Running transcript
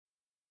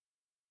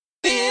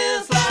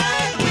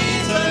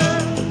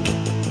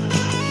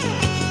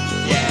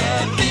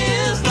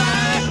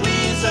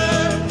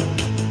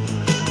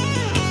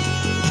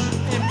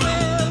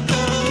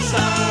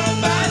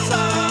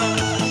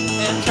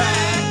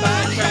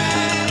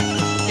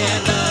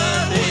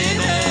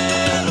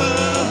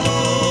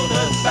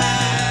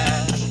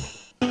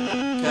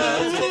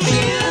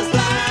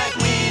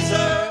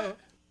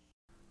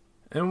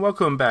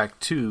welcome back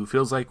to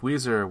Feels Like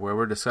Weezer, where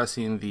we're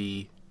discussing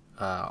the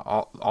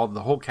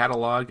the whole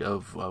catalog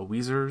of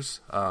Weezer's,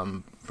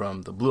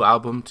 from the Blue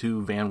Album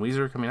to Van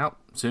Weezer coming out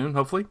soon,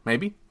 hopefully,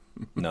 maybe.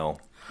 No.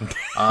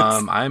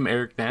 I'm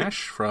Eric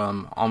Nash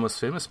from Almost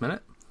Famous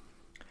Minute.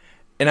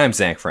 And I'm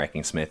Zach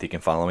Fracking Smith. You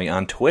can follow me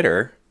on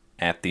Twitter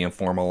at The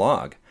Informal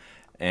Log.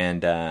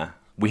 And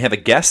we have a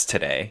guest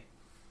today,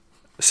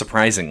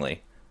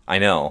 surprisingly. I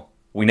know.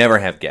 We never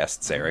have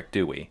guests, Eric,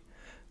 do we?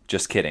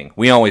 Just kidding.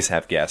 We always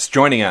have guests.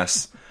 Joining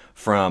us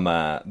from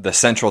the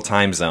Central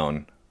Time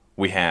Zone,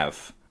 we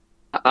have...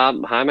 Hi,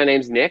 my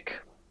name's Nick.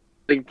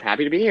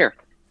 Happy to be here.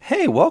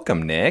 Hey,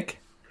 welcome, Nick.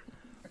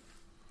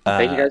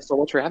 Thank you guys so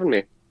much for having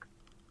me.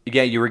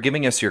 Yeah, you were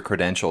giving us your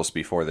credentials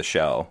before the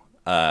show.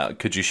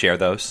 Could you share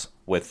those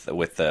with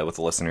the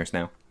listeners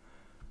now?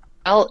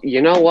 Well,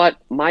 you know what?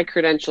 My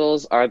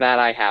credentials are that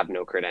I have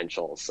no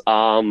credentials.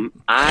 I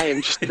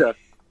am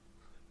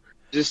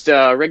just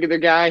a regular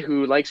guy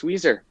who likes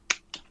Weezer.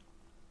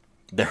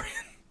 There,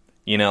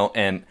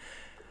 and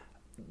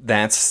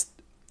that's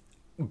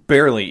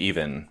barely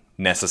even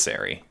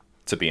necessary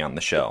to be on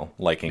the show,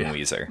 liking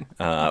Weezer.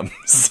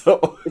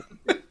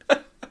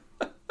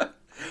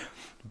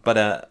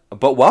 But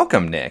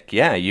welcome, Nick.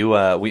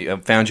 Yeah, we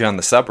found you on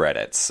the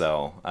subreddit,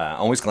 so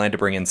always glad to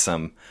bring in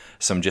some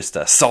just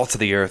salt of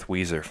the earth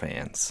Weezer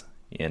fans,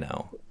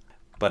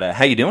 But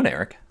how you doing,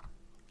 Eric?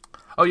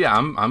 Oh yeah,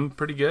 I'm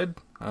pretty good.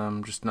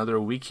 Just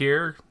another week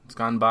here. It's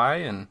gone by,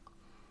 and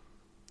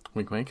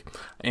wink, wink.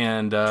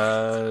 And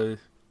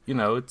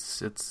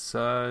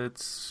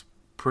it's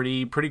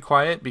pretty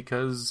quiet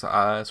because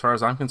as far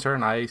as I'm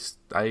concerned, I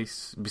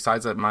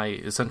besides that my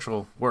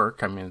essential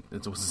work, I mean,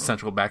 it was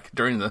essential back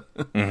during the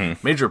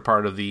major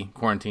part of the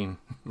quarantine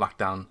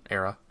lockdown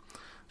era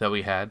that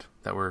we had,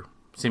 that we're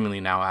seemingly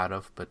now out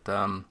of. But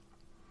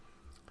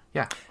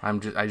yeah,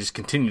 I just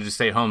continue to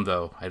stay home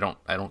though. I don't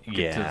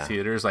get to the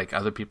theaters like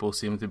other people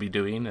seem to be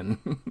doing and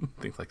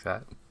things like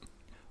that.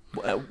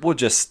 We'll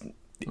just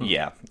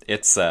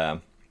it's oh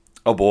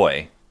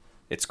boy.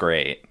 It's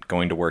great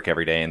going to work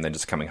every day and then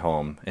just coming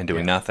home and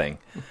doing nothing.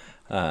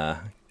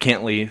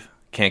 Can't leave.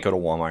 Can't go to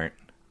Walmart.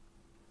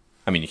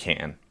 I mean, you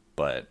can,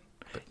 but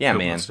yeah,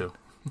 man.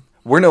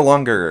 We're no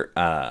longer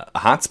a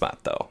hotspot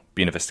though.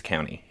 Buena Vista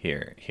County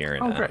here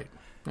in. Great.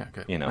 Yeah,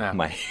 good.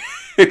 My.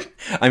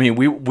 I mean,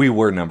 we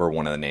were number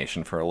one in the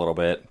nation for a little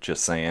bit.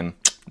 Just saying,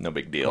 no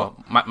big deal.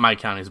 Well, my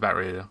county's about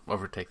ready to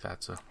overtake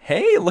that. So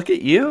hey, look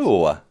at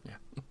you. Yeah.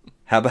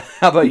 How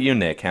about you,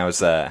 Nick? How's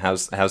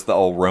the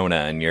old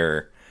Rona in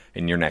your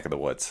neck of the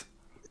woods?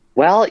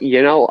 Well,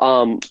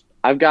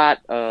 I've got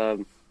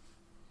not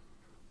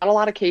a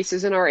lot of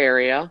cases in our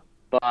area,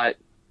 but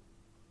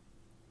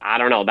I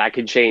don't know. That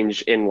could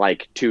change in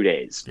like 2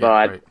 days. Yeah,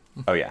 but right.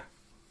 Oh yeah,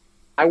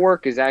 my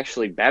work is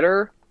actually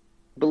better,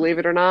 believe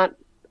it or not.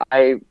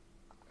 I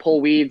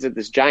pull weeds at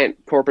this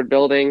giant corporate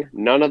building.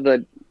 None of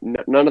the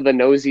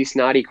nosy,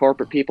 snotty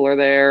corporate people are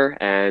there,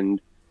 and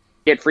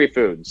get free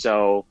food.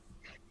 So,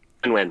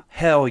 win.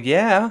 Hell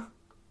yeah!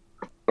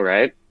 All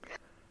right.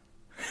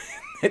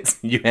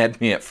 You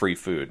had me at free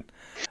food.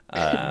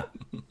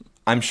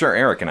 I'm sure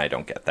Eric and I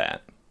don't get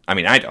that. I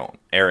mean, I don't.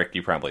 Eric,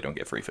 you probably don't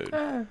get free food.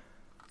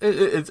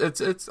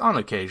 It's on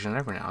occasion,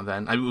 every now and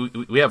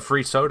then. We have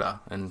free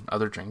soda and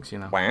other drinks,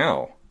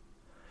 Wow.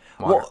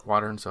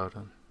 Water and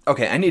soda.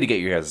 Okay, I need to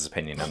get your guys'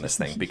 opinion on this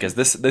thing because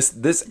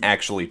this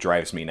actually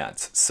drives me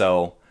nuts.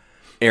 So,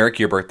 Eric,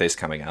 your birthday's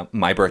coming up.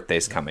 My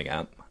birthday's coming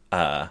up.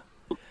 Mine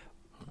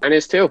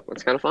is too.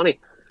 It's kind of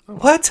funny.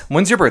 What?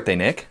 When's your birthday,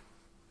 Nick?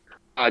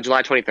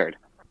 July 23rd.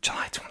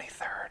 July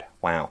 23rd.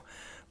 Wow.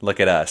 Look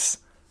at us.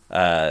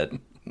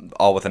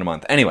 All within a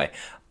month. Anyway,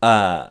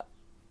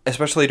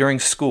 especially during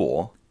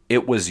school,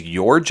 it was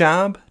your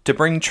job to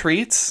bring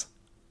treats?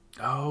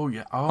 Oh,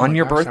 yeah. Oh, on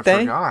your birthday? I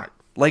forgot.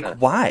 Like,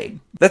 why?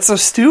 That's so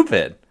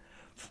stupid.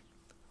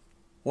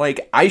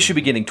 Like, I should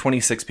be getting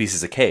 26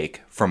 pieces of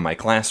cake from my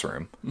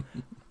classroom,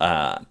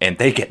 and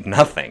they get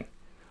nothing.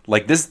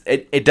 Like, this,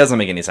 it doesn't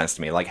make any sense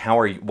to me. Like,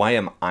 why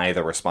am I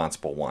the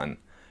responsible one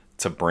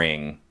to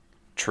bring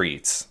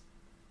treats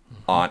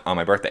on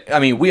my birthday? I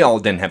mean, we all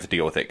didn't have to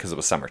deal with it because it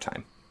was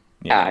summertime.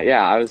 Yeah.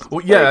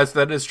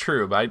 That is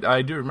true. But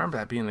I do remember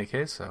that being the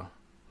case. So,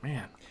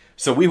 man.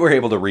 So we were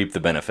able to reap the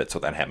benefits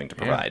without having to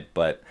provide. Yeah.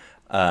 But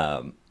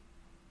I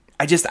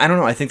don't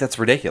know. I think that's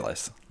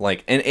ridiculous.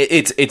 Like, and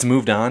it's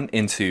moved on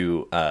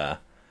into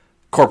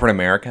corporate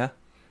America,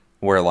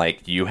 where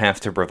like you have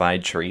to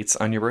provide treats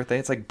on your birthday.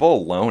 It's like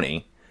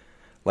baloney.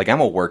 Like, I'm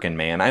a working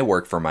man. I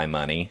work for my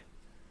money.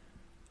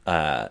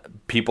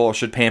 People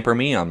should pamper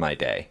me on my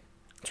day.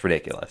 It's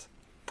ridiculous.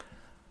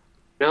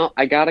 No,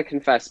 I gotta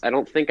confess, I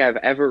don't think I've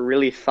ever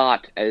really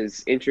thought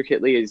as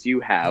intricately as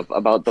you have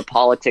about the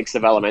politics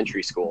of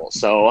elementary school.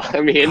 So, I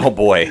mean... Oh,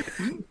 boy.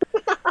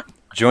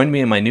 Join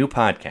me in my new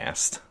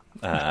podcast,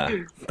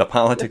 The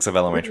Politics of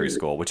Elementary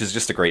School, which is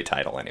just a great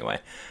title anyway.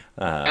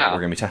 We're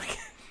going to be talking...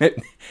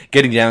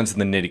 getting down to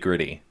the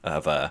nitty-gritty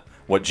of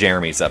what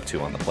Jeremy's up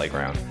to on the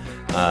playground.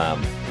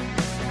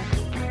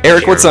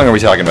 Eric, what song are we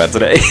talking about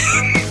today?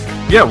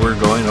 Yeah, we're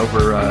going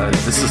over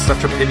This Is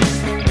Such a Pity.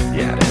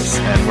 Yeah, it is.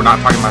 And we're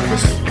not talking about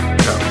this show.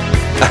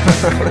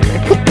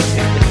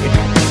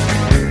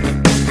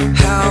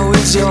 How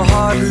is your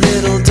heart,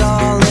 little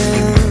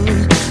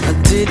darling? I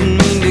didn't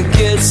mean to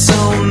get so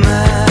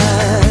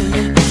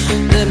mad.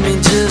 Let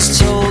me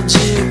just hold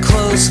you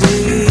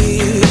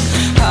closely.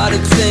 How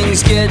did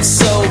things get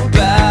so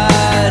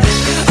bad?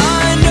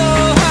 I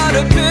know how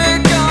to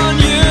pick on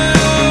you.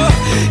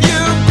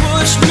 You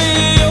pushed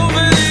me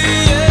over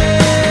the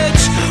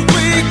edge.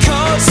 We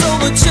caused so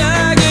much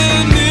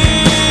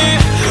agony.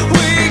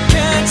 We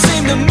can't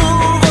seem to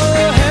move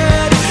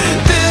ahead.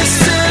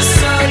 This is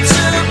such a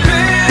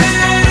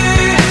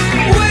pity.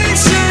 We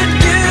should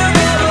give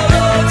our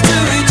love to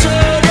each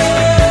other,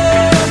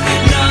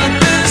 not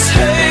this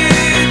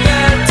hate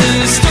that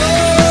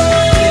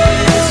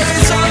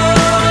destroys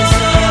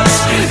us.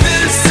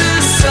 This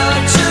is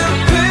such a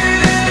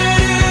pity.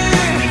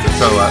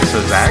 So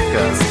Zach,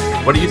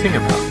 what do you think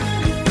about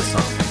this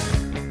song?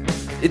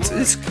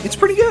 It's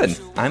pretty good.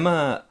 I'm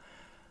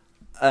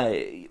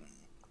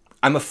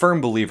a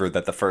firm believer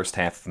that the first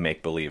half of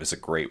Make Believe is a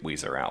great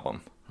Weezer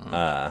album.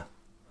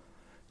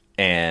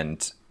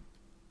 And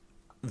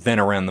then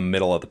around the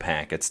middle of the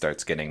pack, it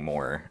starts getting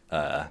more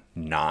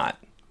not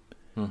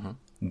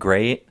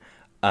great.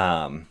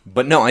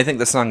 But no, I think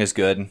the song is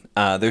good.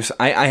 I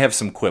have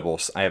some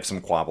quibbles. I have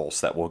some quabbles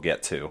that we'll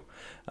get to.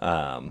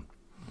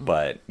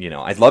 But,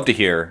 I'd love to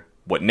hear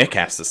what Nick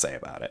has to say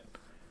about it.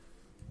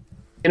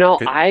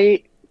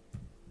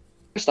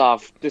 First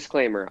off,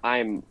 disclaimer,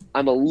 I'm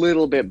a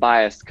little bit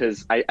biased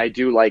because I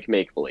do like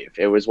Make Believe.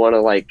 It was one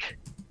of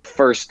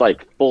first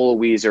full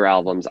Weezer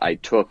albums I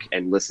took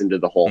and listened to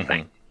the whole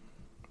thing.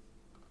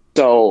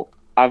 So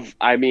I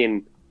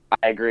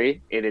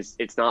agree.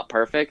 It's not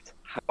perfect.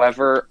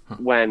 However,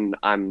 when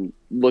I'm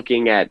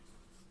looking at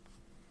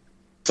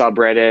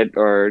subreddit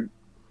or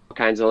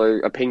kinds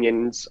of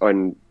opinions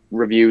on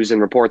reviews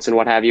and reports and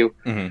what have you,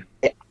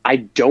 I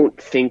don't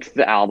think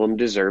the album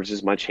deserves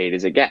as much hate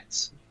as it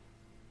gets.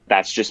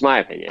 That's just my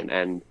opinion,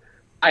 and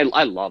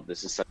I love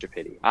This Is Such a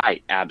Pity.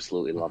 I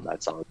absolutely love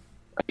that song.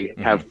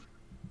 There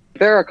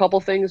are a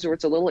couple things where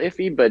it's a little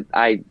iffy, but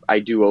I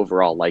do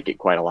overall like it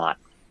quite a lot.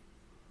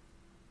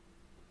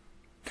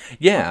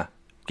 Yeah,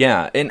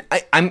 and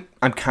I'm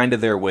kind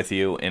of there with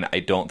you, and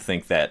I don't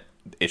think that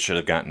it should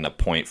have gotten a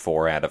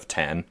 0.4 out of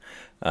 10.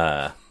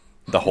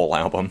 The whole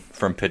album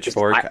from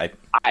Pitchfork.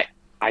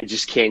 I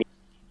just can't.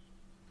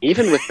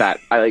 Even with that,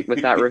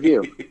 with that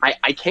review,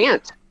 I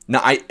can't. No,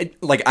 I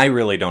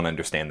really don't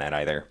understand that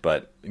either.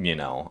 But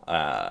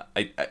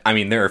I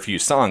mean, there are a few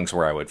songs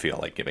where I would feel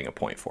like giving a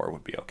 0.4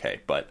 would be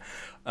okay. But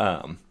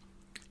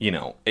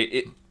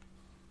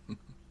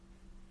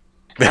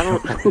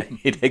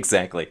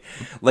exactly.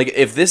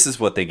 If this is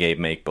what they gave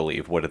Make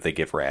Believe, what did they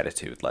give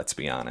Raditude? Let's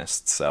be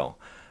honest. So,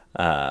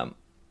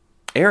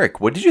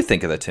 Eric, what did you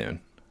think of the tune?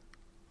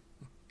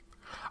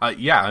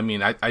 Yeah, I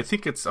mean, I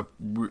think it's a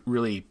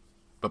really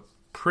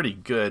pretty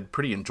good,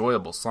 pretty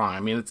enjoyable song.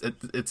 I mean,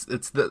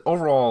 it's the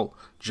overall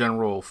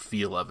general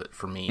feel of it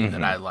for me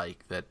that I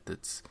like. That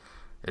it's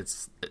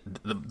this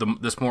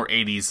more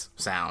 80s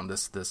sound,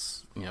 this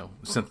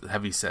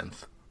heavy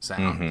synth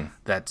sound.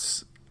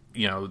 That's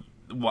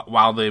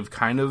while they've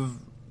kind of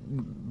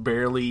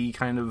barely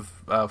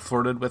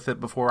flirted with it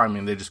before. I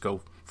mean, they just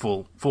go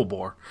full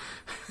bore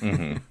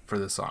for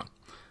this song.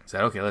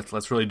 Said, okay,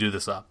 let's really do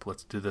this up.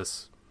 Let's do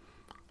this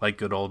like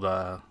good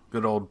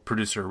old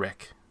producer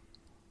Rick.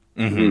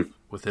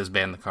 With his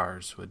band, The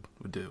Cars, would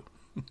do.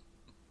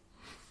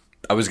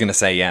 I was gonna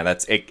say, yeah,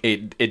 that's it.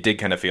 It did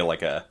kind of feel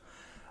like a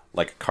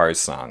Cars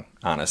song,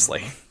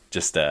 honestly.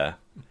 Just synth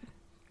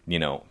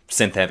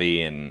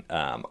heavy, and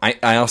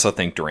I also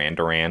think Duran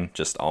Duran,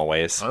 just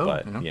always.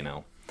 Also,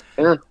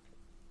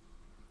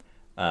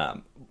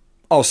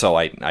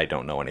 I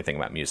don't know anything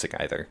about music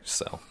either,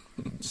 so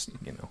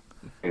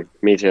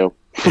Me too.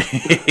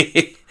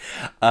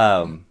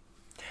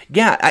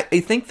 Yeah,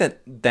 I think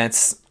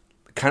that's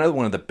kind of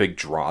one of the big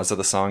draws of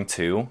the song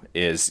too,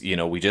 is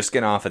we just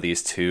get off of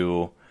these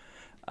two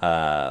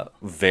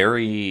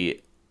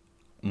very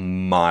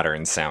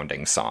modern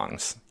sounding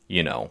songs,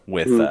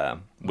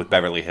 with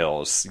Beverly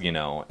Hills,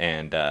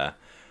 and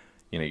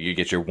you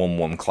get your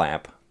Wum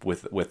clap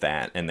with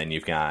that, and then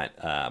you've got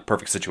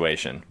Perfect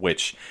Situation,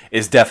 which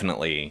is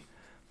definitely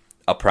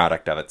a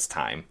product of its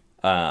time,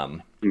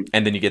 and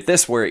then you get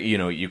this where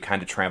you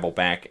kind of travel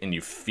back and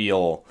you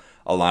feel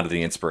a lot of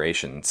the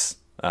inspirations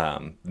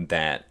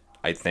that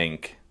I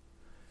think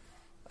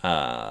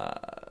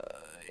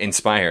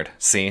inspired.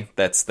 See,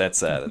 that's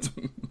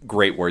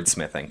great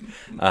wordsmithing.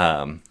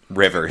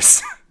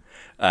 Rivers,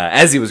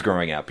 as he was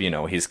growing up,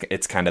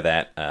 it's kind of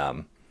that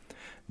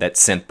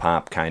synth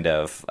pop kind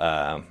of,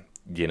 and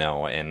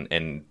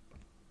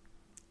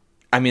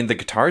I mean the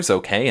guitar's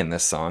okay in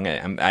this song.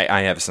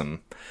 I have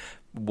some.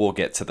 We'll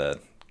get to the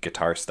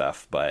guitar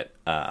stuff, but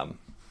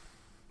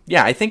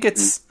yeah, I think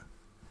it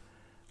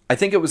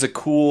was a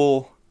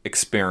cool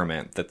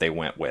experiment that they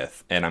went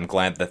with, and I'm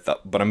glad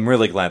but I'm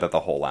really glad that the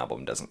whole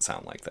album doesn't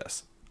sound like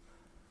this.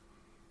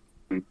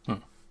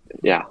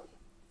 Yeah,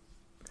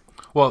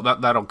 Well,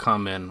 that'll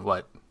come in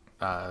what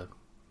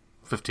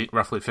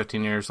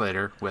 15 years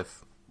later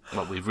with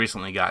what we've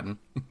recently gotten.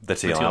 The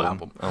Teal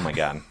album. Oh my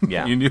god.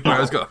 Yeah. You knew where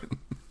I was going.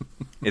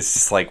 It's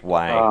just like,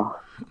 why?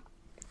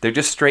 They're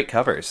just straight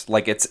covers.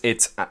 Like, it's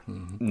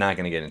not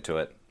going to get into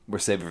it. We're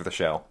saving for the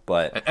show,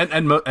 but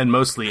and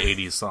mostly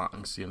 80s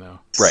songs, you know.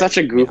 Right. Such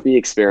a goofy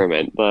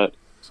experiment, but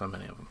So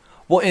many of them.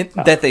 well,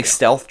 that they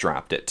stealth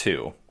dropped it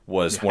too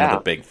was one of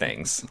the big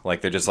things.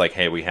 Like, they're just like,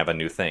 hey, we have a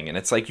new thing, and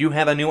it's like, you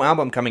have a new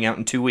album coming out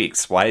in 2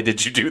 weeks. Why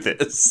did you do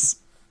this?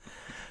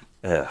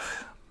 Ugh.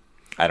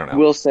 I don't know. I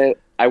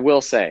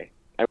will say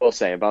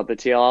about the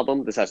Teal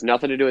album, this has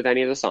nothing to do with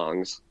any of the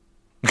songs.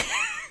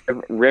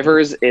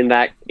 Rivers in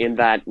that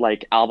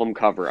like album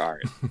cover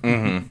art.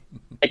 Mm-hmm.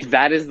 Like,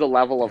 that is the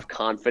level of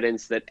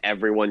confidence that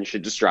everyone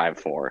should strive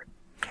for.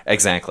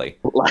 Exactly.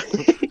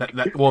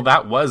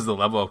 That was the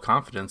level of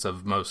confidence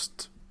of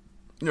most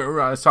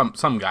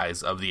some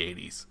guys of the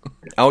 80s.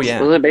 Oh yeah.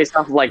 Wasn't it based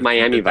off of like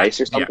Miami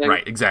Vice or something? Yeah,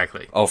 right,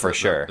 exactly. Oh, for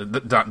sure.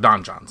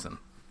 Don Johnson.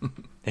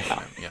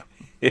 Yeah.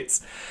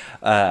 It's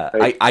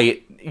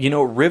I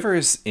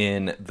Rivers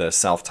in the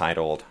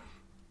self-titled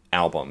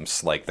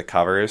albums, like the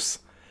covers,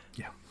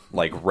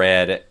 like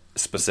Red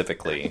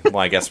specifically, well,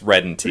 I guess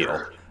Red and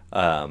Teal,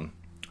 are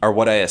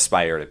what I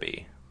aspire to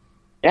be.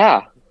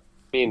 Yeah. I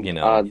mean, You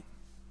know.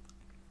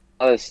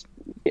 I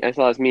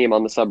saw this meme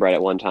on the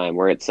subreddit one time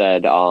where it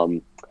said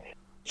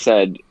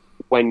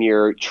when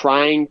you're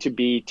trying to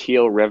be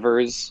Teal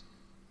Rivers,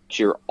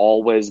 you're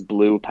always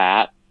Blue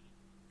Pat.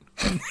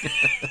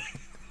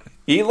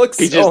 He looks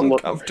He so just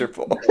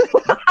uncomfortable.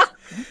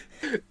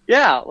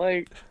 Yeah,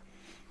 like...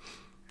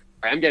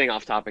 I'm getting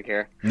off topic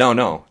here.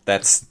 No,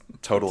 that's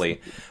totally...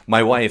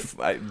 My wife,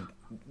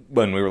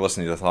 when we were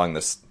listening to the song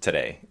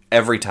today,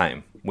 every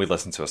time we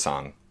listen to a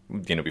song,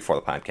 before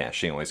the podcast,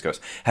 she always goes,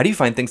 how do you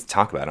find things to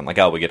talk about? I'm like,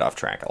 we get off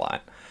track a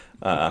lot.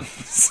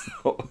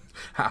 So...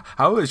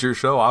 How is your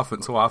show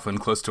so often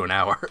close to an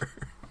hour?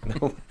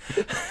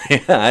 Yeah,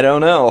 I don't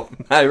know.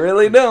 I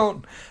really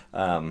don't.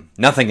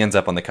 Nothing ends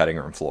up on the cutting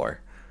room floor.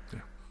 Yeah.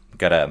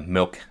 Gotta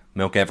milk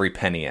every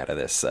penny out of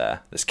this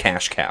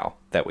cash cow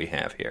that we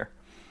have here.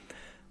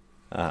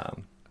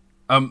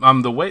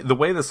 The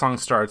way the song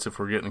starts, if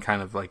we're getting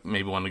kind of like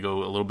maybe want to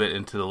go a little bit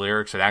into the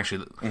lyrics,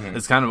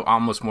 it's kind of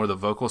almost more the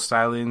vocal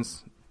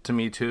stylings to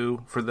me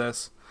too for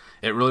this.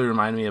 It really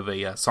reminded me of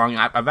a song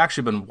I've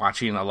actually been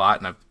watching a lot,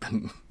 and I've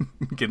been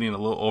getting a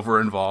little over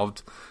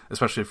involved,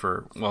 especially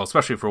for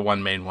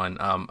one main one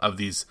of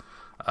these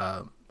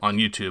on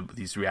YouTube,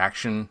 these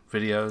reaction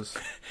videos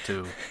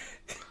to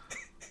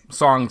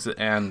songs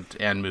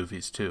and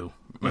movies too,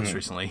 most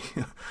recently.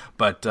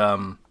 But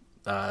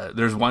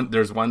there's one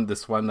old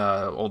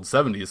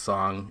 70s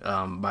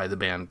song by the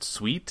band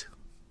Sweet.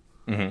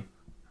 Mm-hmm.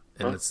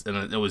 And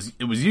it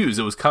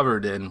was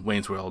covered in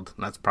Wayne's World,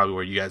 and that's probably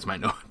where you guys might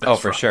know it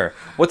best for from. Sure.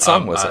 What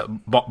song was it?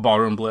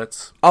 Ballroom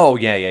Blitz. Oh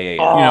yeah.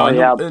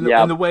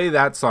 And the way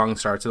that song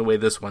starts and the way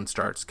this one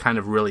starts kind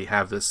of really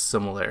have this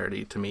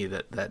similarity to me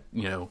that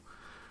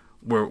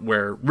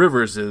where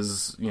Rivers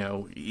is,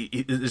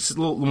 it's a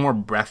little more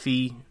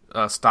breathy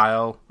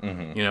style,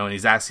 and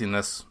he's asking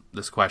this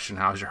question,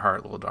 "How's your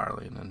heart, little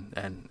darling?"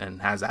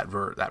 and has that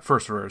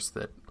first verse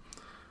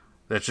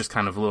that's just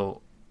kind of a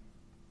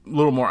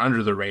little more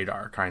under the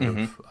radar kind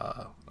of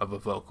a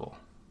vocal.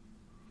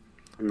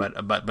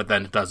 But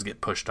then it does get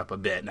pushed up a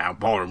bit. Now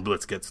Ballroom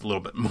Blitz gets a little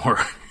bit more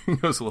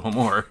goes a little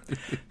more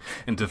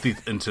into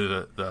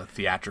the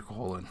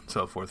theatrical and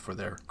so forth for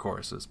their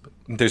choruses. But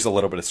there's a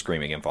little bit of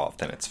screaming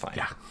involved, and it's fine.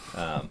 Yeah.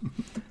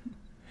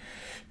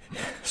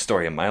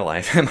 Story of my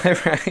life, am I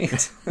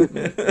right?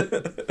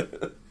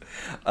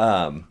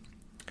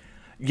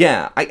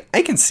 Yeah,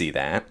 I can see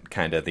that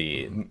kind of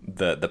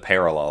the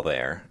parallel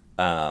there.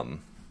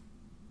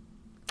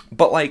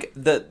 But like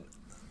let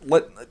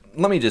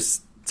me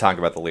just talk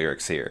about the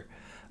lyrics here.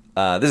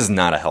 This is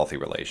not a healthy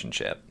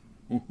relationship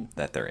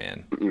that they're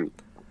in.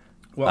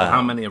 Well,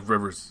 how many of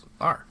Rivers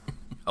are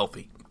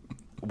healthy?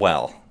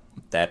 Well,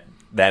 that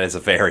is a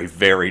very,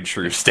 very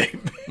true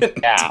statement.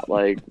 Yeah,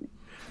 like,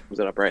 was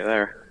it up right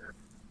there?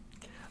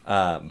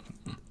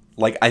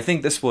 Like, I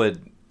think this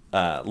would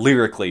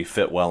lyrically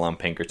fit well on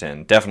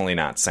Pinkerton. Definitely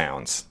not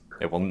sounds.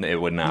 It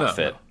would not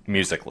fit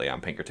musically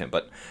on Pinkerton.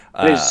 But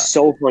it is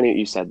so funny that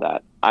you said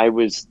that.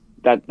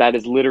 That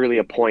is literally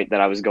a point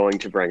that I was going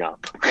to bring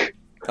up.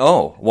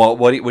 Oh, well,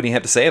 what do you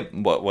have to say?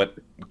 What?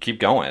 Keep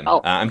going. Oh,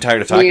 I'm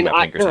tired of talking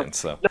about Pinkerton.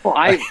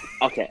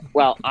 Okay.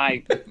 Well,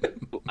 I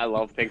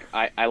love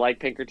I like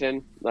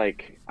Pinkerton.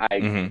 Like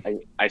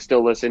I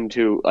still listen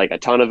to like a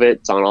ton of it.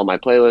 It's on all my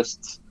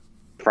playlists.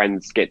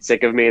 Friends get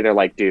sick of me. They're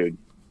like, dude,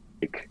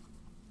 get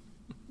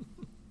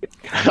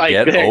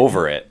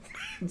over it.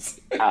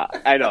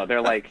 I know.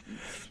 They're like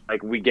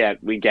we get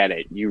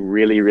it. You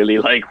really, really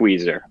like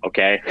Weezer,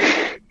 okay?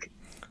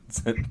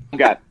 They're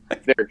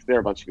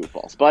a bunch of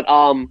goofballs. But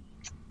I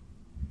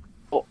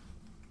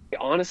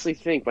honestly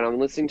think when I'm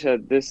listening to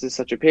This Is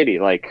Such a Pity,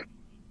 like,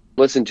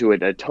 listen to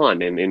it a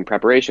ton in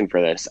preparation for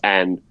this,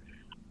 and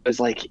I was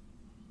like,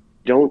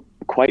 don't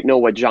quite know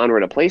what genre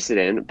to place it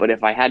in, but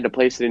if I had to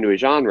place it into a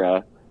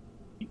genre,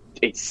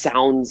 it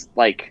sounds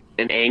like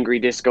an angry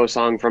disco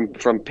song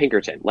from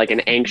Pinkerton, like an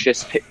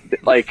anxious,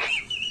 like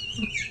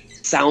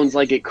sounds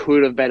like it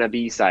could have been a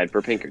B-side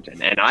for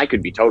Pinkerton, and I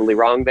could be totally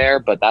wrong there,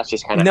 but that's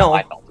just kind of how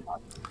I felt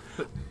about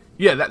it.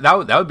 Yeah,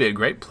 that would be a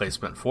great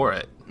placement for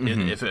it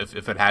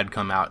if it had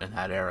come out in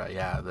that era.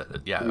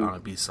 On a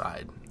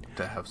B-side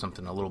to have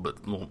something a little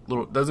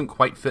doesn't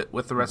quite fit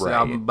with the rest of the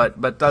album,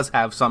 but does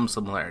have some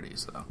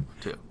similarities though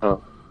too.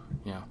 Oh.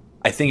 Yeah,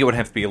 I think it would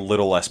have to be a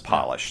little less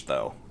polished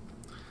though.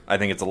 I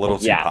think it's a little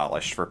too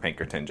polished for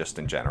Pinkerton just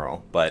in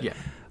general, but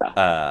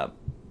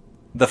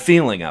the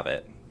feeling of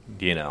it,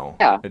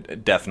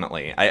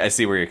 definitely. I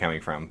see where you're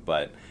coming from,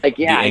 but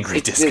the angry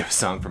disco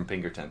song from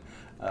Pinkerton,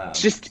 it's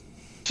just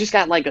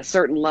got like a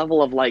certain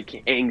level of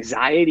like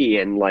anxiety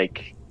and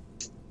like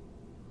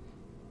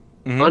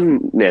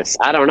funness.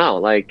 I don't know,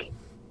 like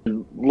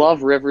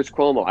love Rivers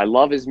Cuomo. I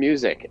love his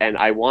music and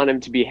I want him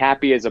to be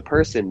happy as a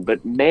person,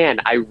 but man,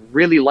 I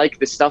really like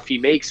the stuff he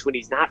makes when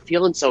he's not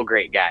feeling so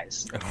great,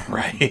 guys.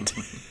 Right.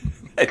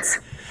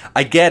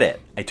 I get it.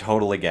 I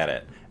totally get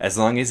it. As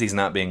long as he's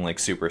not being like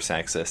super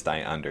sexist,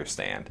 I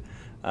understand.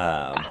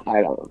 I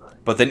don't know.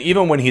 But then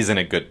even when he's in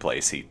a good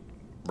place, he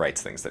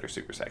writes things that are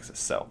super sexist.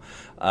 So,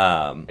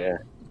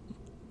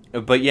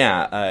 but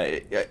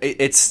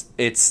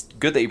it's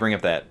good that you bring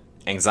up that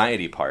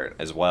anxiety part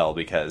as well,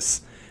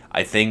 because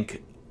I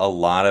think a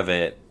lot of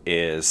it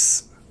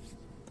is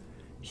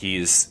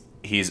he's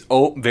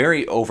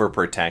very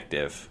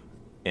overprotective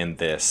in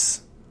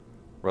this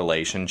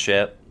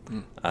relationship.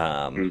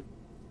 It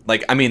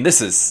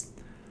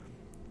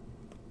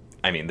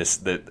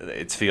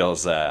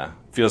feels I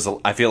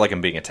feel like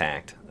I'm being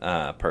attacked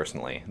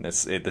personally.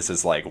 This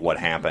is like what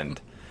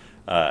happened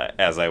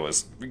as I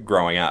was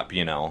growing up.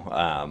 You're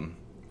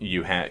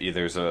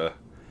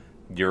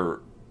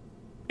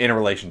in a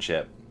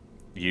relationship,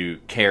 you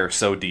care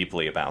so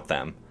deeply about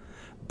them,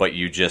 but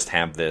you just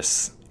have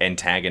this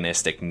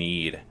antagonistic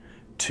need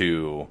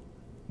to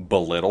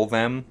belittle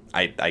them.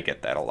 I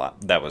get that a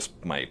lot. That was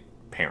my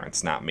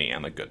parents, not me.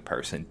 I'm a good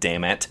person,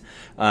 damn it.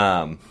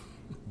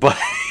 But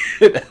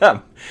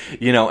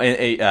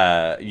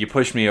you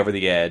pushed me over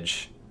the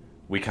edge.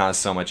 We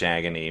caused so much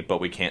agony, but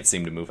we can't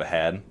seem to move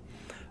ahead.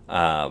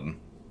 I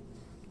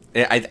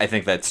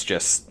think that's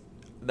just,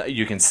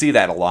 you can see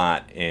that a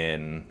lot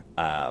in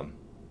a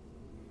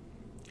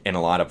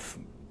lot of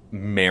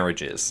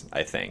marriages,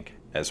 I think,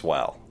 as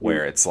well,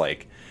 where it's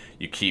like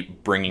you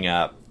keep bringing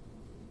up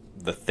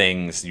the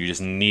things, you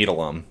just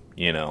needle them,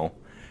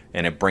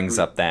 and it brings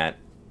up that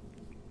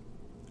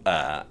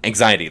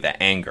anxiety, that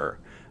anger,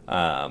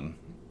 and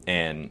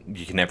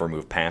you can never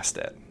move past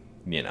it,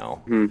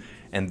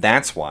 and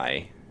that's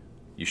why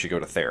you should go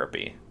to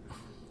therapy.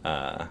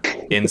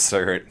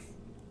 Insert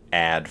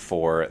ad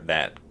for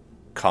that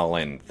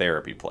call-in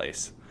therapy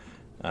place.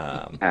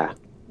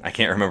 I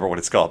can't remember what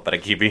it's called, but I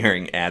keep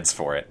hearing ads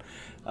for it.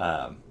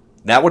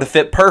 That would have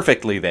fit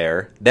perfectly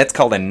there. That's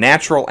called a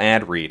natural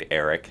ad read,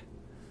 Eric.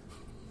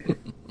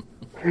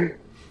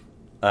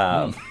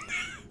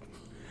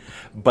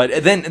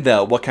 But then,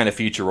 what kind of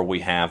future will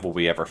we have? Will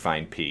we ever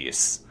find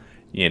peace?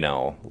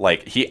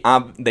 Like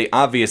they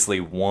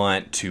obviously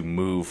want to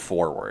move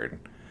forward,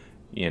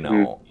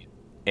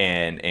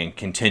 and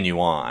continue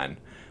on,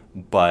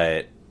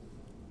 but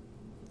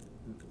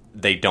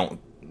they don't.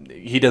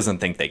 He doesn't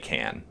think they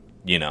can.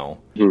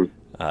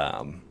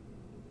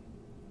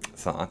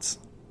 Thoughts?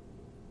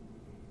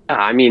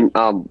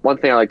 One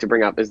thing I like to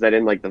bring up is that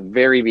in like the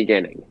very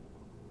beginning,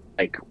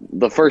 like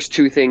the first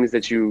two things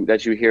that you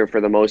hear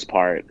for the most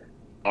part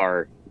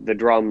are the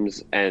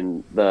drums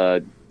and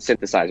the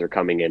synthesizer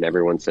coming in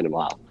every once in a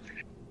while.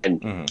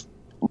 And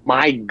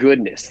my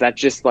goodness, that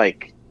just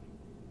like,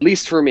 at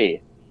least for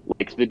me,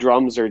 like the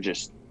drums are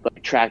just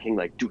like tracking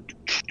like doo, doo,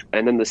 doo, doo,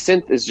 and then the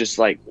synth is just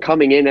like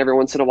coming in every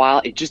once in a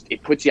while.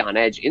 It puts you on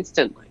edge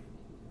instantly.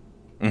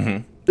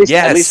 Mm-hmm.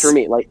 At least for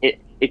me, like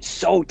it's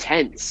so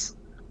tense.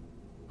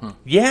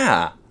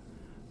 Yeah,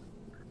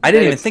 I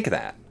didn't even think of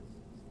that.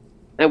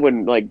 And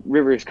when like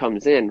Rivers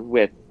comes in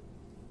with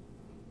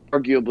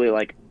arguably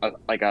like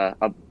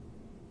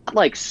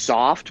a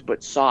soft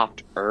but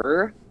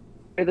softer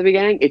at the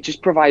beginning, it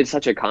just provides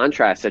such a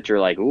contrast that you're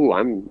like, ooh,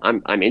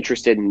 I'm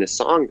interested in this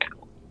song now.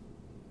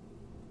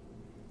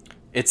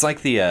 It's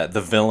like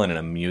the villain in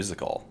a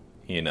musical,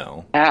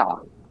 Yeah.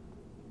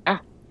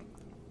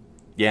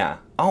 Yeah.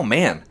 Oh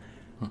man,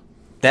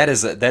 that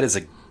is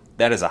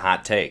a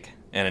hot take,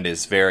 and it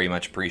is very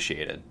much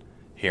appreciated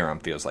here on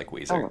Feels Like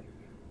Weezer.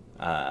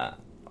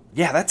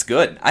 Yeah, that's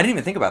good. I didn't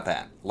even think about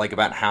that. Like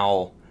about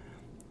how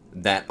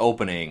that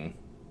opening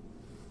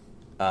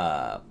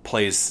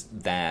plays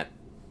that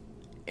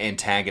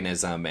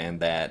antagonism and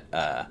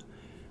that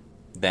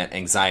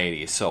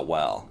anxiety so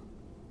well.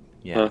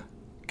 Yeah,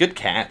 good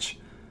catch.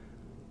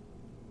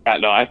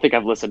 No, I think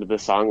I've listened to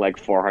this song like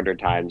 400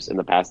 times in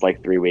the past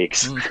like 3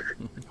 weeks.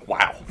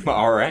 Wow.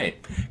 All right.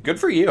 Good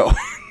for you.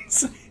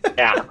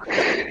 Yeah.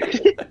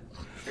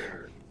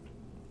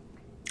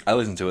 I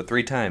listened to it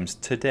 3 times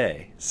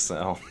today,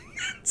 so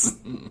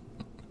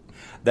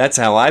That's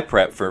how I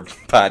prep for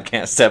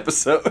podcast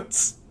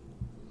episodes.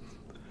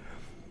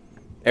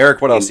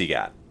 Eric, what else you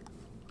got?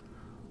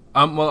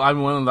 Well, I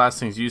mean, one of the last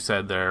things you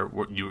said there,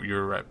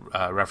 you're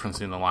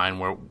referencing the line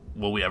where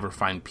will we ever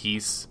find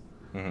peace?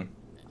 Mm-hmm.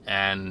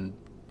 And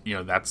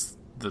that's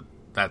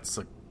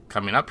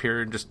coming up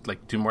here in just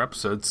like 2 more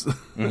episodes.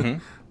 Mm-hmm.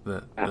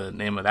 the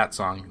name of that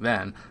song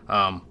then,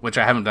 which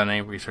I haven't done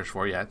any research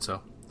for yet.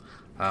 So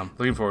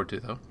looking forward to,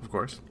 though, of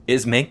course.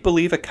 Is Make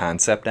Believe a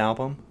concept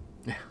album?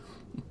 Yeah.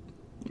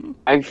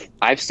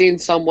 I've seen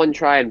someone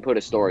try and put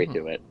a story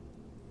to it.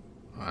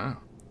 Wow.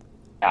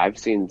 I've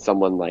seen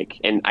someone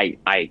and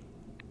I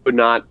could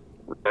not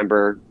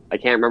remember. I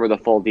can't remember the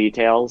full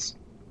details,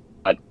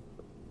 but I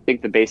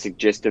think the basic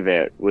gist of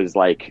it was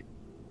like,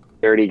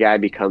 dirty guy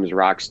becomes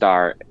rock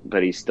star,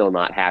 but he's still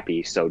not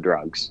happy, so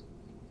drugs.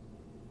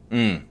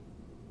 Yeah.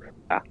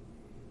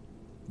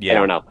 I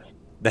don't know.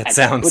 That's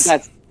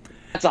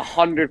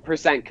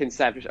 100%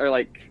 conception, or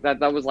like that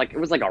was like, it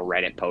was like a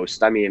Reddit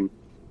post. I mean,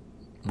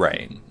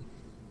 right.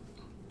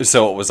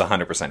 So it was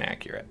 100%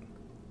 accurate.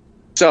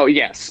 So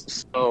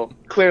yes, so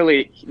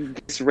clearly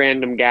this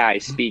random guy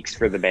speaks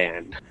for the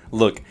band.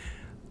 Look,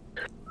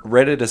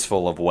 Reddit is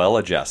full of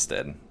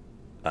well-adjusted,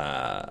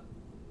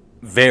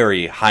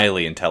 very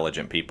highly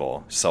intelligent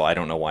people, so I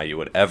don't know why you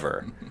would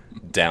ever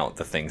doubt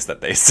the things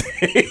that they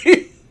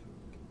say.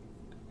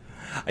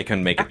 I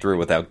couldn't make it through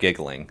without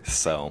giggling,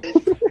 so...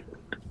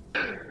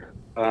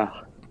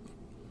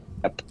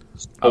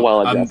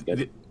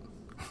 Well-adjusted.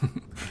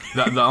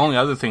 The only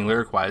other thing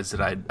lyric-wise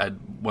that I'd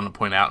want to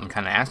point out and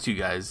kind of ask you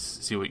guys,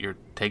 see what your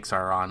takes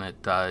are on it,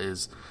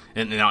 is,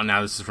 and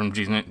now this is from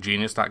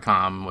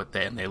Genius.com,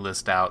 and they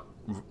list out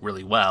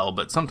really well,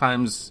 but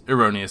sometimes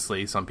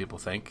erroneously, some people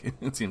think,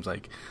 it seems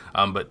like,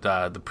 but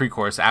the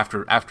pre-chorus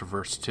after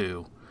verse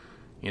 2,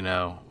 he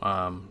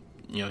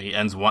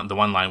ends the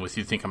one line with,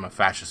 "You think I'm a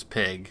fascist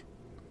pig,"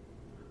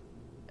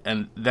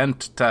 and then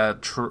to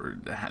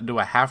do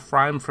a half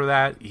rhyme for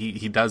that,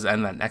 he does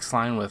end that next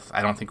line with,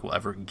 "I don't think we'll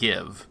ever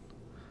give."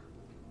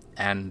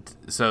 And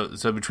so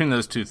between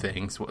those two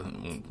things,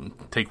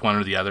 take one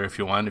or the other if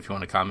you want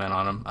to comment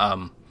on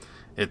them.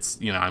 It's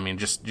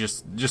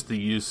just the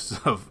use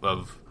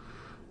of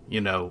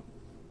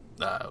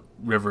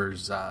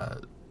Rivers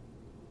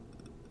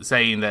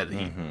saying that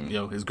he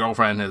his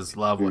girlfriend, his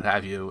love, what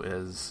have you,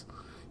 is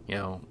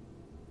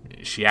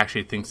she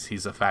actually thinks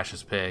he's a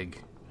fascist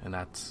pig, and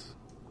that's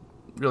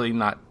really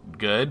not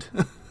good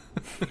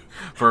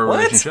for a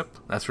relationship.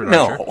 That's for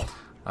sure.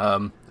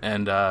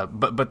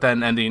 But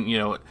then ending,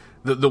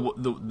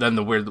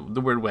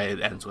 the weird way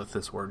it ends with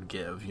this word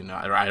 "give."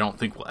 I don't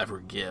think we'll ever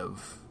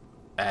give,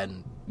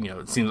 and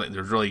it seems like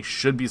there really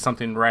should be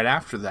something right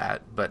after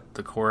that. But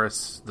the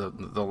chorus, the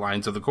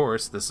lines of the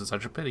chorus, "This is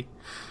such a pity."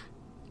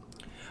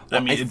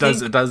 Well, it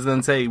does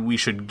then say we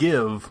should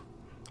give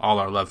all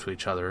our love to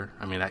each other.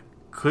 I mean, that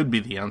could be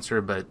the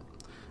answer, but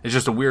it's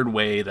just a weird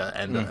way to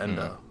end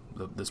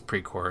this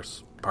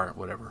pre-chorus part,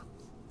 whatever.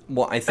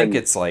 Well, I think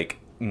it's like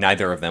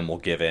neither of them will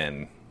give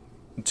in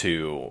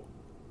to,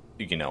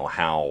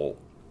 how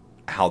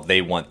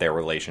they want their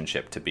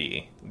relationship to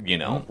be.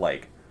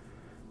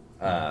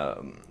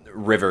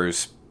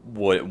 Rivers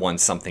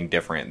wants something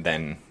different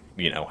than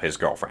his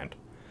girlfriend,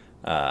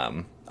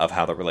 of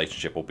how the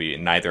relationship will be.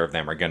 And neither of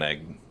them are gonna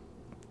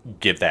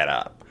give that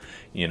up,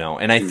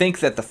 And I think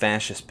that the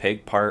fascist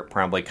pig part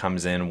probably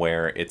comes in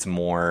where it's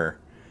more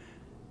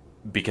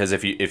because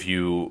if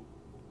you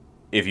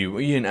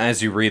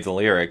as you read the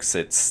lyrics,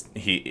 it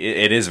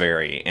is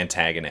very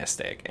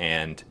antagonistic,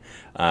 and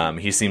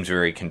he seems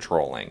very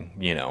controlling,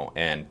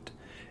 and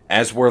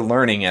as we're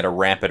learning at a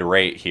rapid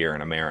rate here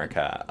in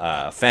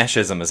America,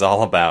 fascism is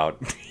all about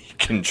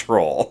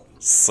control.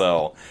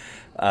 So,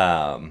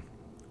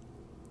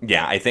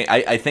 yeah, I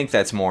think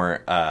that's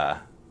more.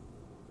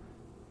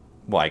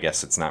 Well, I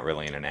guess it's not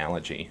really an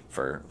analogy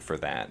for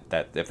that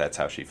if that's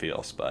how she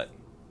feels, but.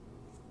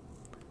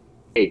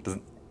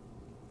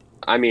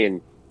 I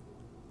mean,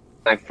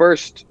 when I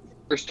first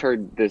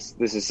heard this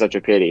is such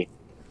a pity.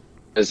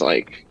 I was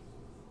like,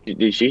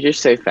 did she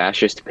just say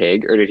fascist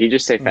pig, or did he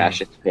just say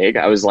fascist pig?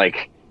 I was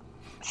like,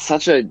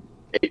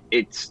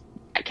 it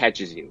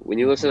catches you when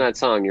you listen to that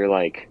song. You're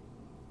like,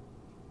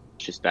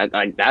 just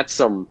that's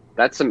some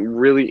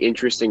really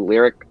interesting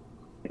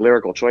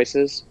lyrical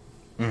choices,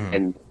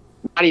 and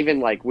not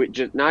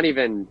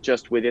even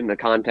just within the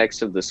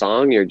context of the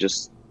song. You're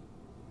just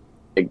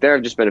like, there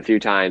have just been a few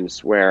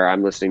times where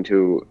I'm listening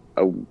to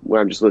a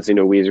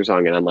Weezer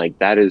song, and I'm like,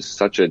 that is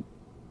such a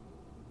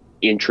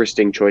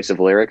interesting choice of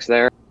lyrics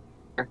there,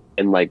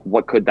 and like,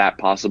 what could that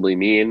possibly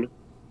mean?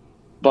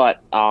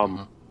 But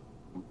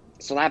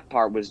so that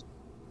part was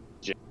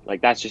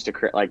like,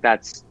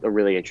 that's a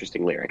really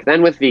interesting lyric.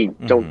 Then with the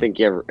don't think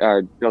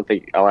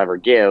I'll ever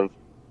give,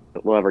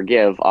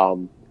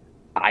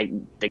 I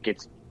think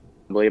it's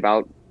really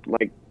about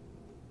like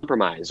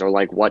compromise, or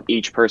like what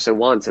each person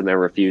wants, and they're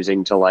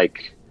refusing to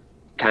like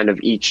kind of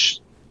each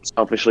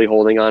selfishly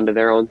holding on to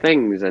their own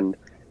things, and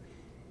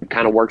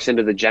kind of works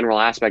into the general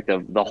aspect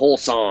of the whole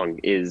song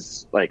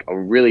is like a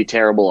really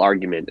terrible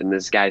argument, and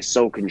this guy's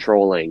so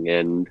controlling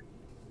and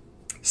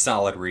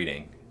solid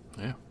reading.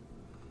 Yeah.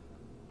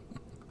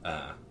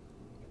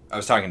 I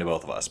was talking to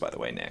both of us, by the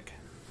way, Nick.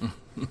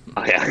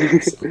 oh yeah.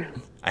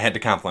 I had to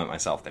compliment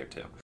myself there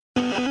too.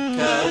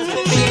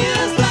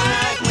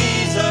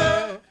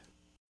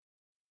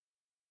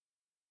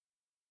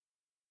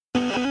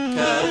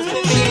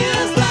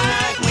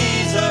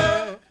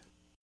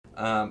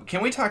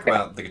 Can we talk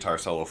about the guitar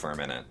solo for a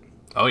minute?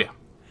 Oh yeah.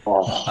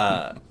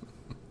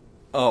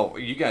 Oh,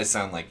 you guys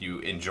sound like you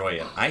enjoy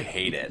it. I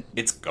hate it.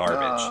 It's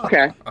garbage.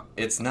 Okay.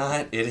 It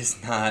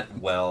is not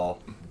well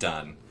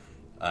done.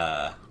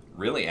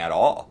 Really at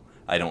all,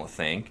 I don't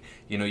think.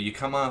 You know, you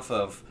come off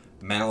of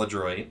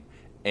Maladroit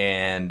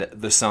and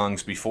the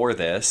songs before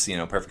this, you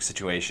know, Perfect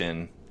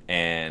Situation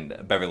and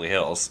Beverly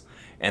Hills,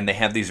 and they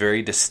have these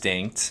very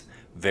distinct,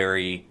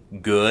 very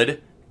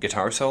good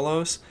guitar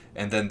solos,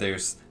 and then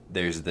there's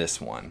this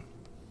one,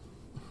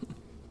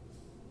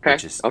 Okay.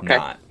 which is Okay.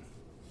 not.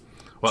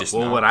 Just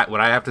Well, not.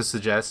 what I have to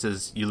suggest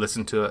is you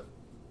listen to it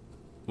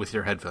with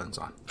your headphones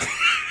on,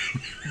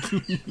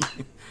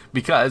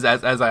 because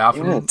as I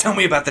often Tell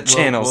me about the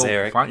channels, well,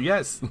 Eric.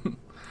 yes.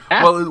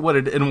 Ah. Well, what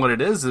it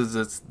is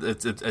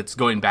it's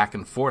going back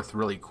and forth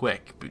really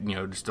quick. You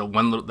know, just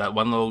one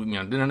little you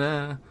know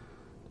da-da-da,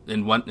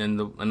 in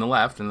the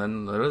left, and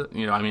then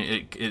you know, I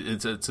mean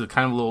it's a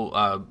kind of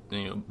little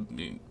you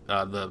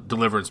know the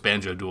Deliverance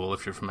banjo duel,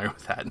 if you're familiar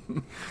with that,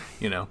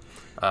 you know,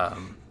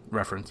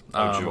 reference.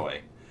 Oh,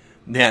 joy.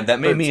 Yeah, that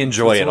made me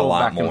enjoy it a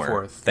lot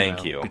more.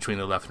 Thank you. Between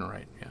the left and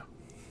right. Yeah.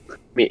 I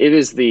mean, it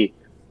is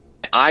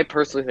I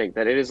personally think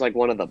that it is like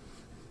one of the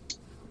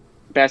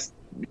best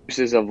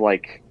uses of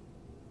like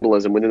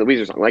symbolism within the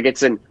Weezer song. Like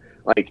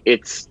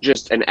it's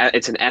just an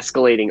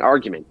escalating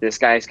argument. This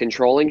guy's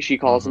controlling. She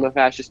calls him a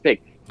fascist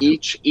pig.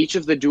 Each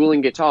of the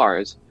dueling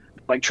guitars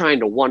like trying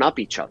to one up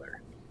each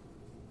other.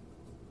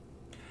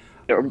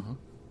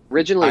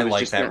 Originally, I it was like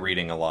just that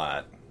reading a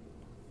lot.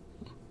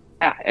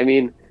 Yeah, I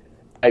mean,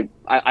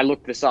 I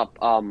looked this up.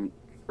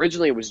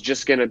 Originally, it was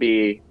just going to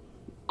be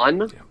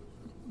one.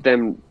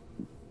 Then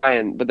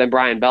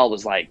Brian Bell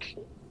was like,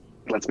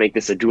 "Let's make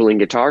this a dueling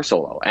guitar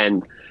solo."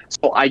 And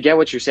so I get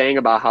what you're saying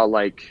about how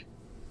like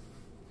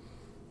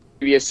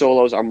previous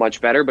solos are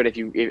much better. But if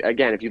you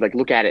like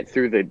look at it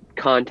through the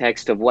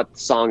context of what the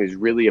song is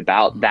really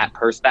about, that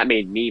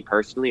made me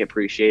personally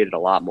appreciate it a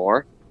lot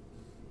more.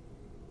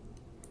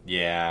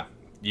 Yeah,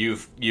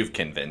 you've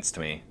convinced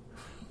me.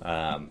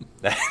 That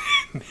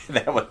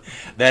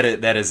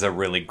is a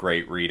really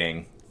great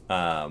reading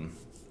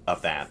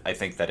of that. I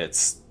think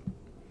that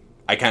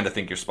I kind of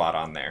think you're spot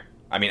on there.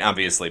 I mean,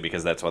 obviously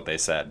because that's what they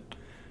said,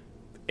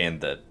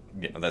 and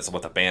that's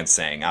what the band's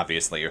saying.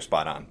 Obviously, you're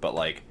spot on. But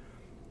like,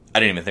 I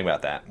didn't even think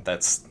about that.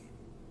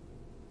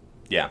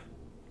 Yeah,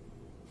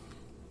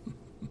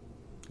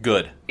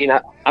 good. You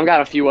know, I've got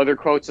a few other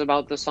quotes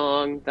about the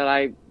song that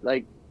I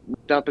like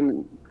looked up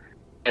and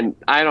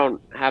I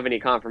don't have any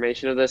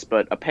confirmation of this,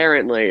 but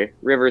apparently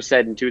Rivers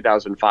said in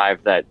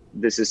 2005 that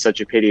This Is Such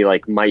a Pity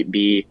like might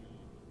be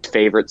his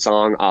favorite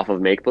song off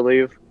of Make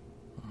Believe.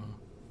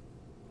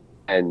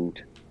 And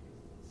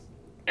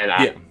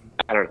Yeah.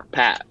 I don't know.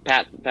 Pat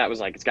was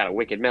like, it's got a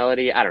wicked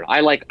melody. I don't know.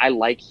 I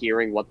like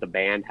hearing what the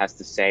band has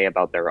to say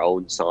about their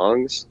own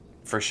songs.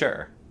 For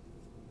sure.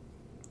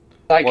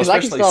 Because Well, I can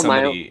especially still have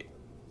my own. somebody.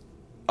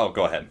 Oh,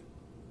 go ahead.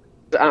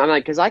 I'm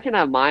like, because I can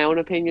have my own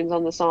opinions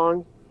on the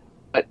song,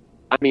 but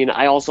I mean,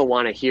 I also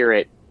want to hear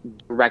it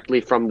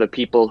directly from the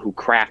people who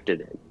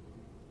crafted it.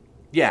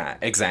 Yeah,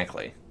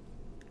 exactly.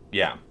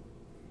 Yeah.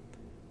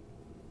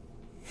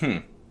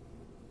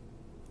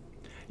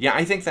 Yeah,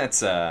 I think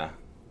that's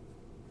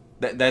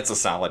that's a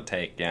solid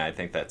take. Yeah, I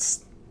think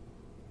that's.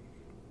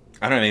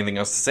 I don't have anything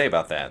else to say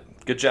about that.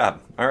 Good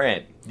job. All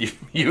right,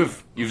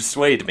 you've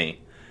swayed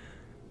me.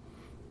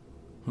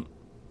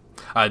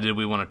 Did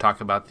we want to talk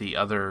about the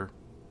other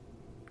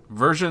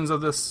versions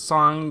of this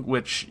song,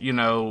 which, you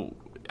know,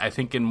 I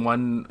think in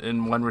one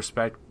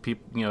respect,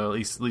 people, you know,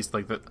 at least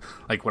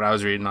like what I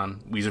was reading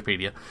on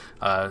Weezerpedia,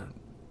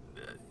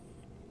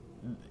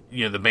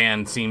 you know, the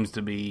band seems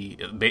to be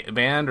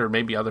band, or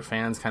maybe other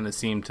fans kind of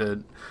seem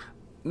to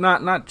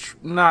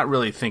not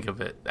really think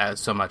of it as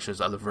so much as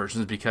other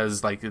versions,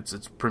 because like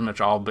it's pretty much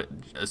all, but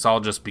it's all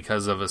just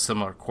because of a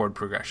similar chord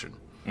progression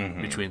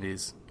between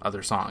these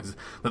other songs.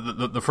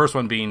 The first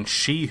one being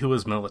 "She Who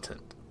Is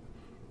Militant."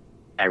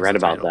 I read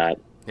about that.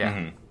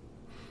 Yeah.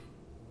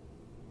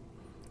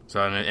 So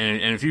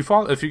and if you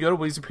go to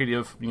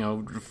Wikipedia, you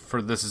know,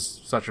 for This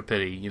Is Such a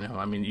Pity, you know,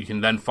 I mean, you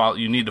can then follow.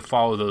 You need to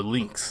follow the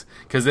links,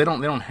 because they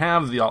don't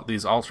have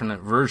these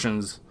alternate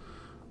versions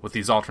with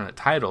these alternate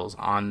titles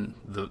on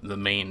the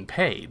main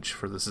page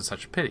for This Is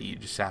Such a Pity. You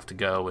just have to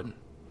go and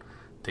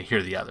to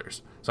hear the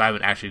others. So I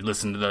haven't actually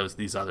listened to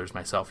these others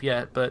myself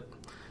yet, but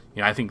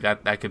you know, I think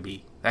that could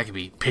be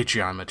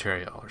Patreon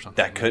material or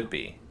something. That could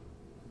be.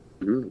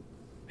 Mm.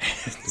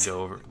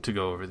 to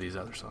go over these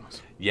other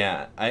songs.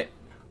 Yeah, I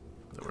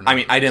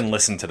mean, I didn't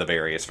listen to the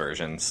various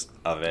versions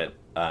of it.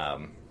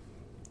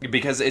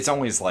 because it's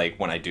always like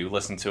when I do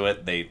listen to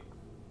it, they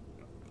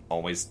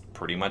always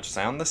pretty much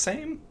sound the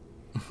same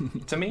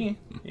to me,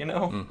 you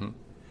know?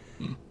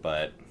 Mm-hmm.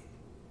 But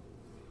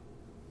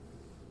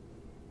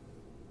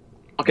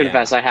I'll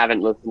confess, I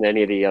haven't listened to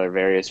any of the other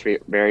various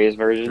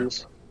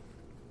versions.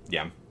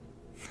 yeah.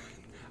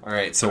 All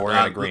right, so we're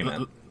in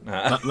agreement.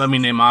 Let me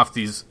name off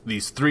these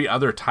 3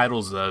 other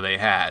titles though they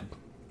had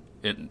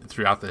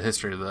throughout the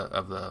history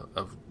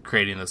of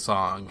creating the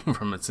song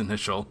from its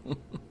initial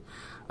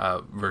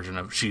version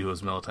of "She Who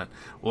Was Militant."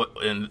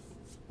 And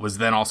was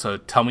then also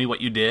 "Tell Me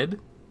What You Did."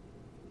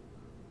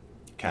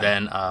 Okay.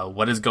 Then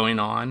 "What Is Going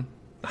On,"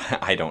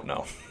 I don't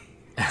know.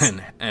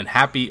 and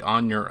 "Happy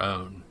on Your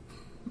Own."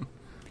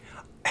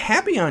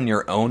 Happy on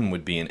Your Own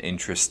would be an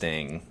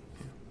interesting.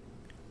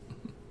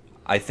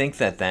 I think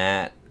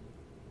that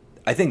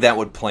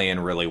would play in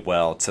really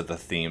well to the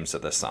themes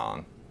of the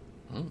song.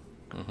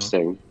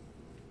 Interesting.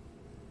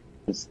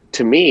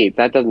 To me,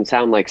 that doesn't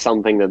sound like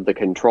something that the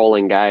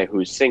controlling guy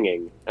who's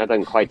singing, that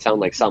doesn't quite sound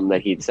like something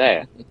that he'd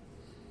say.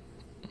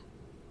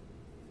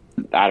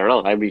 I don't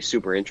know. That'd be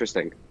super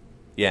interesting.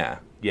 Yeah.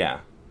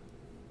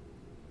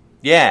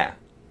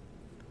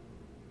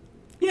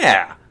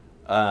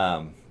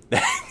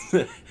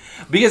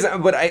 Because,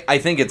 but I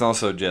think it's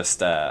also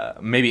just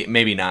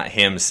maybe not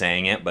him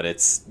saying it, but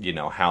it's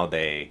how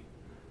they,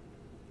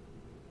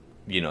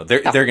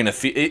 they're gonna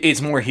feel.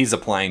 It's more he's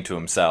applying to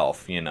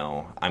himself. I'm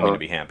gonna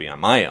be happy on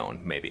my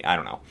own. Maybe I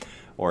don't know,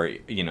 or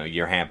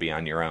you're happy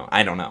on your own.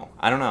 I don't know.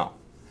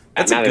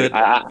 That's a good.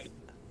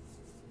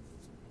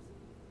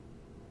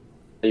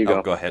 There you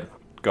go. Go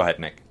ahead,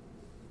 Nick.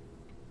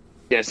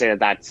 Yeah, say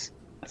that's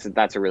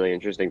a really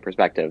interesting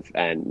perspective,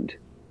 and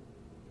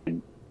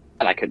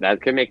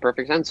that could make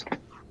perfect sense.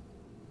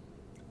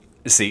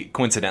 See,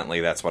 coincidentally,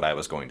 that's what I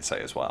was going to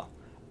say as well,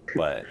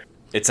 but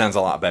it sounds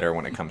a lot better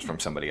when it comes from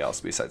somebody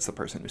else besides the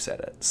person who said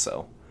it.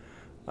 So,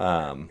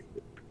 the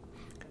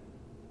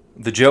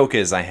joke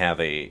is I have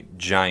a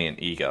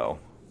giant ego,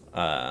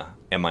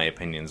 and my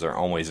opinions are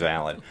always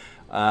valid.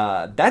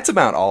 That's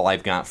about all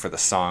I've got for the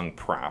song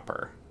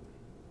proper.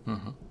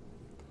 Mm-hmm.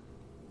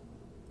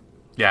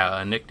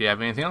 Yeah, Nick, do you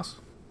have anything else?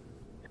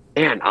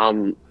 Man, I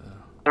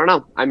don't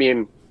know. I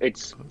mean,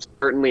 it's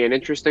certainly an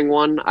interesting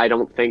one. I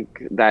don't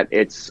think that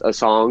it's a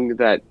song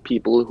that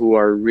people who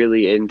are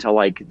really into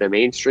like the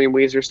mainstream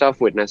Weezer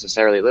stuff would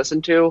necessarily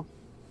listen to.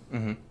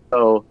 Mm-hmm.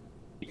 So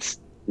it's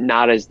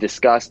not as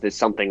discussed as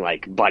something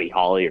like Buddy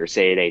Holly or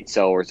Say It Ain't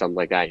So or something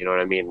like that. You know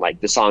what I mean? Like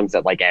the songs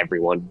that like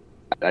everyone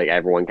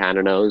kind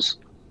of knows.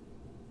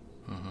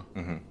 Mm-hmm.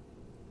 Mm-hmm.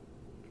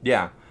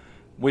 Yeah,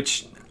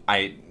 which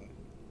I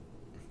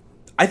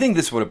think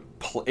this would have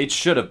it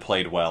should have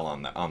played well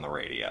on the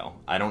radio.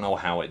 I don't know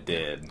how it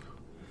did.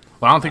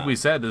 Well, I don't think we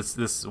said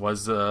this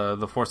was the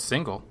 4th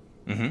single.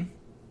 Mm-hmm.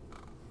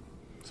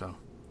 So.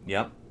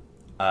 Yep.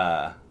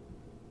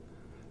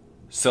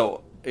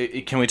 So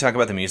can we talk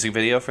about the music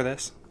video for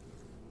this?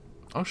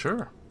 Oh,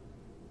 sure.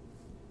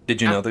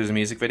 Did you know there's a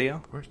music video?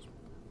 Of course.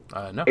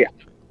 No. Yeah.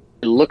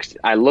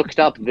 I looked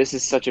up This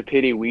Is Such a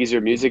Pity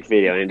Weezer music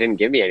video, and it didn't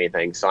give me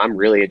anything, so I'm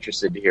really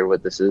interested to hear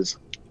what this is.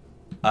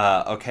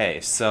 Okay,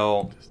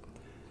 so...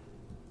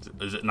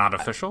 Is it not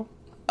official?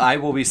 I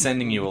will be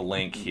sending you a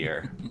link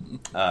here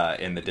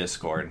in the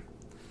Discord,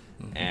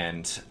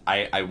 and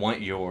I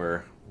want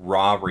your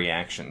raw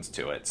reactions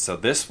to it. So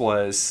this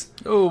was...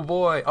 Oh,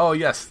 boy. Oh,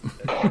 yes.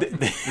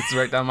 It's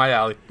right down my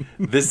alley.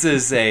 This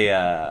is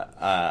a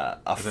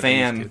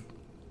fan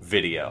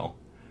video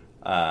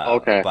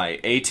by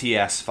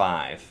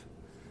ATS5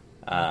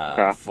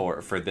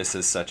 for This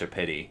Is Such a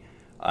Pity.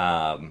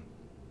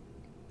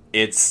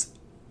 It's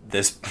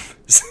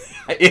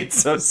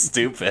so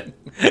stupid.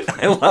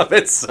 I love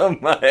it so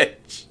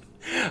much.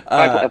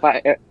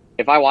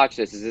 If I watch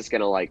this, is this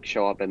gonna like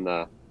show up in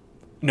the?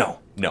 No.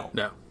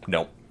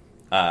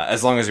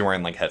 As long as you're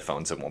wearing like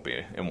headphones, it won't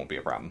be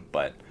a problem.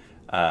 But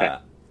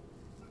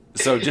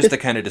so just to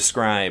kind of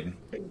describe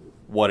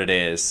what it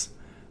is,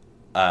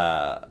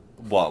 while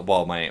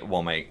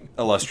my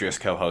illustrious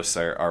co-hosts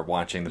are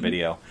watching the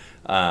video,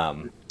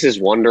 this is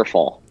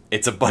wonderful.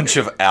 It's a bunch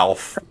of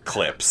Alf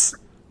clips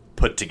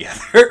put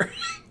together.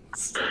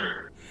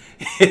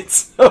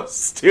 It's so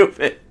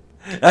stupid.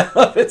 I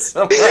love it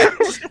so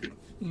much.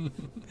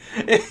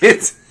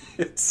 It's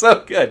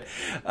so good.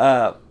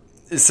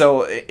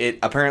 So it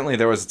apparently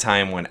there was a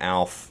time when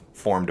Alf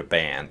formed a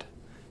band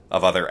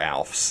of other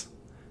Alfs,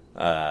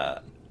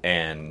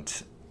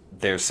 and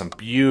there's some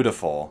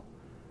beautiful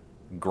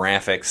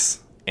graphics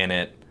in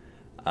it.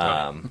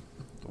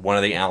 One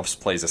of the Alfs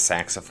plays a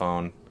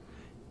saxophone.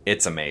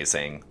 It's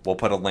amazing. We'll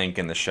put a link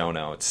in the show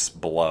notes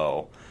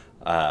below.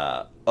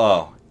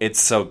 It's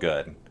so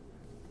good.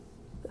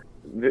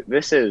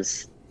 This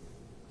is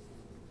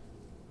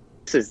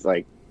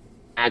like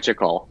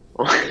magical.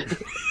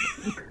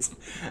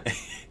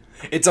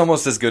 It's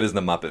almost as good as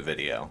the Muppet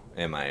video,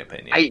 in my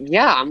opinion.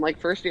 I'm like,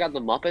 first we got the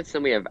Muppets,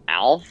 then we have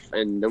Alf,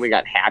 and then we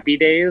got Happy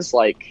Days.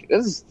 Like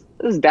this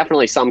is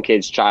definitely some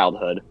kid's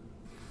childhood.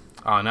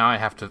 Oh, now I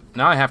have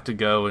to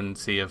go and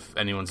see if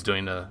anyone's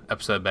doing a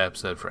episode by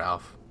episode for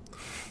Alf.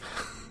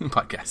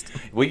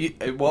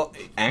 podcast. Well,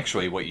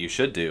 actually, what you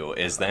should do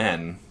is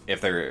then,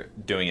 if they're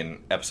doing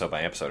an episode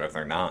by episode, or if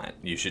they're not,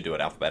 you should do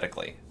it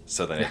alphabetically.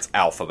 So then it's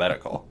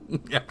alphabetical.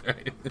 Yeah,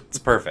 right. It's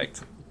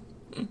perfect.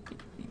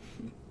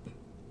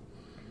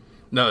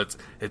 No,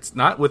 it's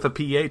not with a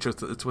PH.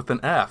 It's with an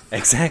F.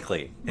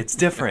 Exactly. It's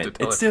different.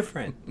 Totally. It's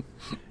different.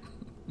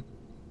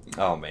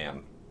 Oh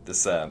man,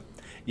 this.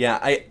 Yeah,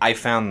 I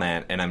found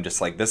that, and I'm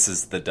just like, this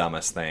is the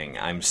dumbest thing.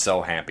 I'm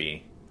so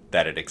happy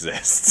that it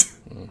exists.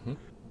 Mm-hmm.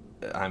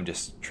 I'm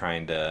just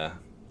trying to.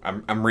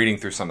 I'm reading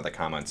through some of the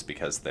comments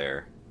because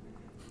they're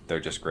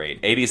just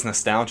great. 80s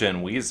nostalgia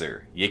and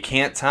Weezer. You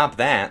can't top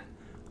that.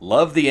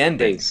 Love the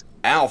ending. Thanks.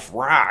 Alf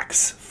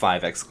rocks!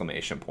 5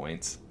 exclamation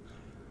points.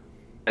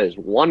 That is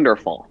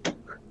wonderful.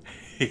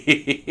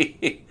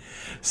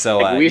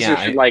 So Weezer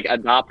yeah, should like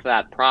adopt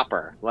that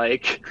proper.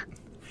 Like,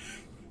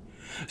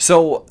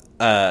 so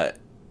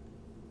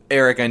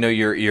Eric, I know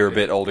you're a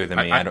bit older than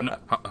me. No,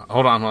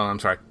 hold on. I'm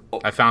sorry.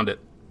 I found it.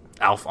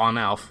 Alf on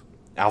Alf.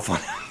 Alf on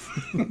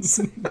Alf.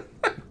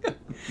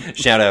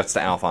 Shout outs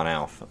to Alf on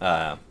Alf.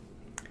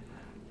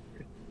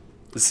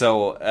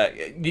 So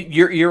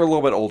you're a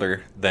little bit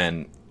older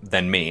than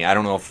me. I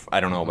don't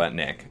know about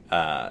Nick.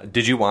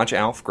 Did you watch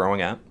Alf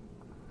growing up?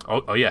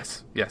 Oh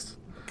yes.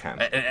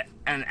 Okay.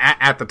 And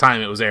at the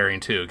time it was airing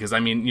too, because I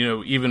mean,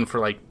 even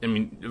for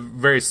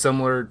very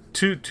similar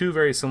two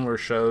very similar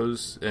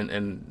shows,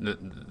 and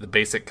the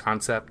basic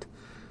concept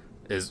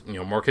is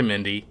Mork and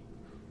Mindy,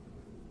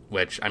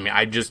 which I mean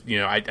I just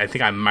I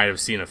think I might have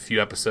seen a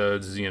few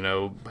episodes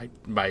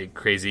by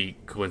crazy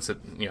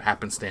coincidence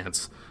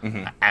happenstance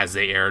as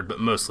they aired, but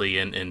mostly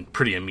in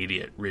pretty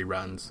immediate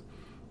reruns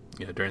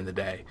during the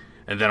day,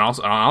 and then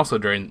also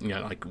during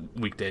like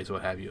weekdays,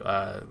 what have you.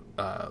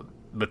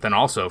 But then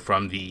also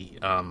from the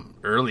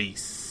early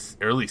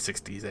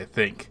 60s, I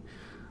think,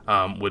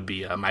 would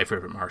be My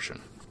Favorite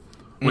Martian,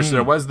 which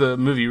there was the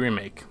movie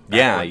remake.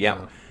 Yeah.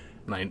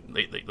 Late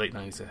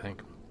 90s, I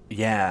think.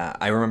 Yeah,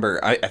 I remember.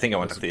 I think I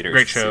went to theaters.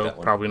 Great to see show, that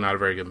one. probably not a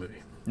very good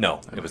movie.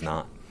 No, it was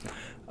not.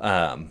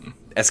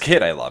 As a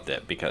kid, I loved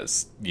it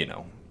because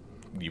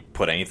you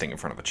put anything in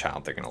front of a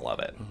child, they're gonna love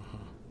it.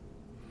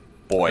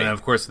 Boy, And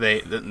of course they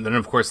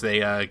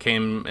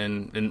came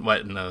in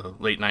the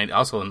late 90s.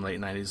 Also in the late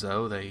 90s,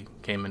 though, they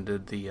came and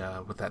did the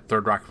with that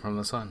Third Rock from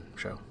the Sun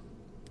show,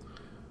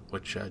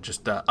 which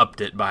just upped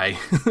it by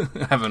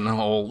having a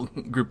whole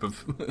group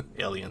of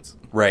aliens.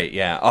 right?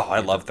 Yeah. Oh, I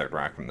love Third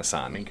Rock from the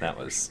Sun. That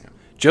was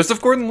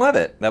Joseph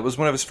Gordon-Levitt. That was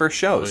one of his first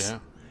shows.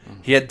 Oh, yeah.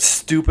 He had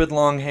stupid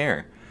long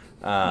hair.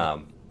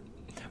 But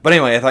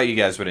anyway, I thought you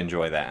guys would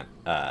enjoy that.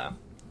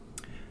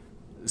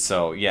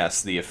 So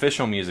yes, the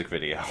official music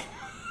video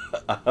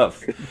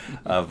of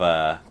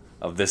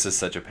This Is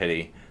Such a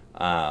Pity.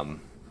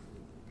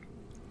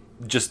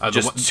 Just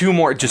two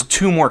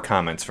more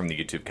comments from the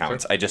YouTube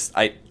comments.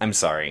 Sure. I'm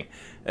sorry.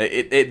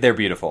 They're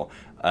beautiful.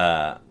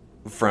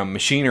 From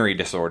Machinery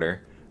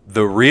Disorder,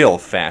 the real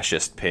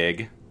fascist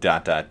pig. ...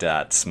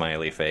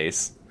 smiley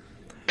face.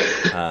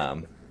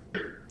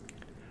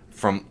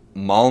 From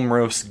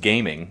Malmros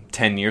Gaming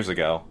 10 years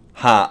ago.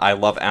 Ha, I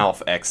love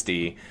Alf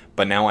XD,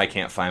 but now I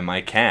can't find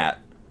my cat.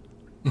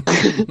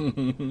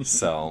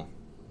 So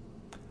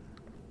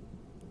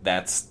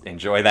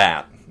enjoy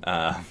that.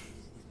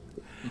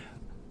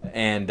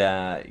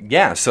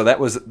 So that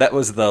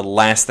was the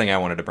last thing I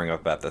wanted to bring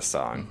up about this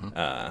song.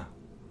 I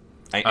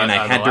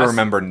had to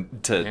remember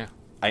to. Yeah.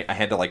 I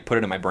had to put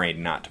it in my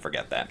brain not to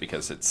forget that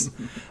because it's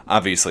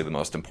obviously the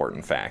most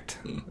important fact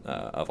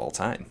of all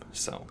time.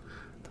 So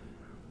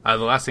The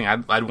last thing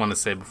I'd want to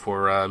say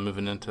before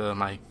moving into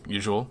my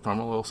usual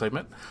normal little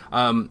segment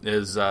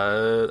is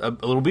a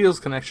little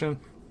Beatles connection.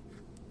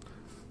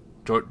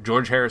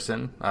 George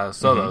Harrison,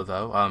 solo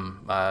though,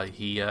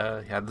 he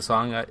had the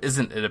song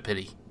 "Isn't It a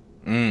Pity."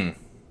 So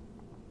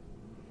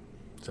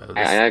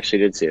I actually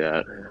did see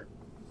that.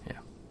 Yeah.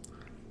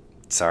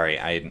 Sorry,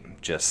 I'm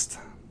just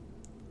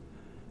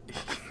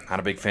not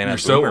a big fan You're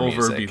of so boomer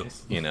over music.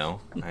 Beatles.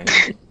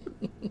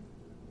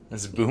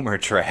 This boomer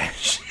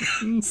trash.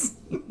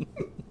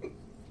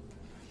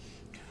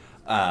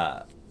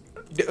 Well,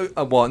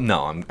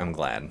 no, I'm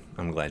glad.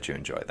 I'm glad you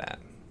enjoy that,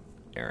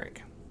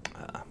 Eric.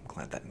 I'm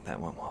glad that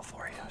went well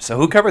for you. So,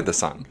 who covered the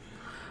song?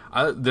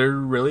 There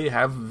really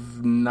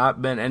have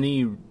not been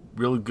any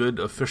real good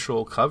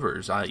official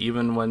covers.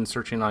 Even when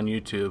searching on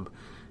YouTube,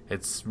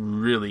 it's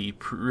really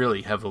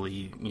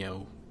heavily,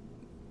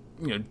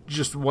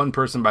 just one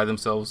person by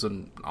themselves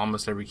in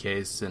almost every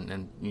case,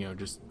 and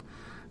just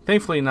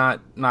thankfully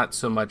not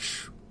so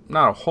much,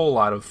 not a whole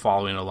lot of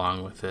following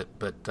along with it,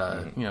 but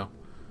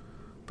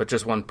but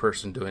just one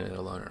person doing it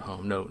alone at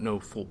home. No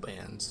full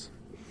bands,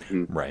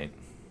 Right.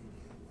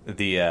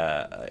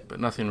 but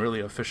nothing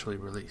really officially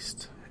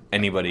released.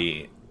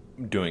 Anybody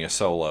doing a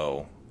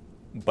solo,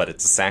 but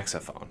it's a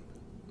saxophone.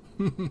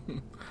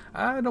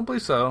 I don't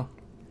believe so.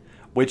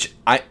 Which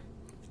I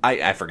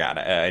forgot.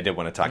 I did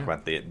want to talk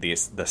about the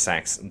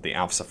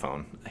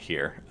alpsaphone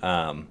here.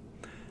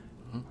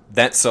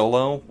 That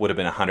solo would have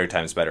been 100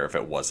 times better if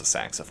it was a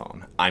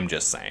saxophone. I'm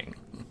just saying.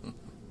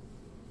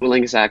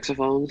 Dueling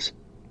saxophones.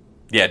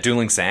 Yeah,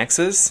 dueling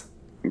saxes?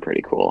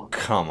 Pretty cool.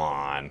 Come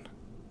on.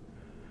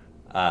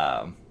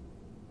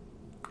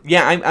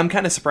 Yeah, I'm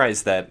kind of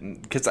surprised that,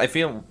 because I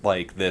feel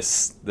like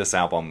this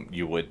album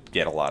you would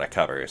get a lot of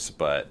covers,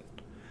 but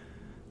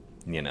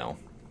you know,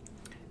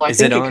 Well, I is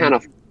think it it on? kind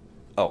of.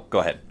 Oh, go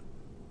ahead.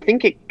 I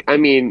think it. I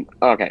mean,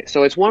 okay,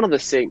 so it's one of the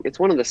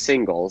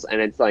singles,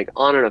 and it's like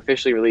on an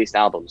officially released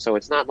album, so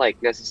it's not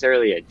like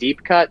necessarily a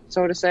deep cut,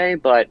 so to say,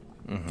 but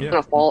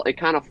Yeah. it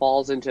kind of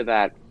falls into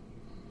that,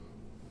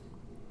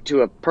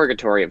 to a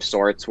purgatory of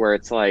sorts, where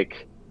it's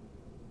like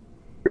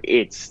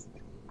it's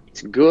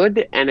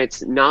good and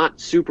it's not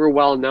super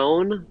well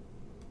known,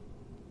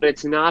 but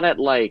it's not at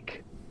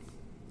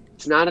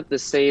the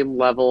same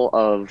level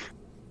of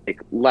like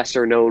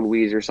lesser known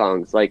Weezer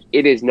songs. Like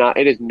it is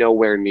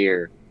nowhere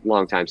near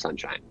Long Time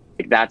Sunshine.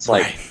 Like that's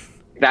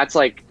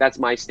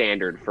my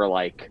standard for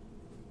like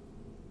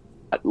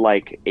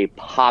a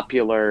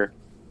popular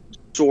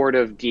sort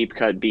of deep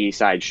cut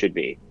B-side should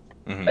be.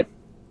 Mhm.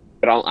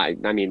 But I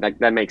mean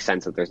that makes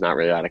sense that there's not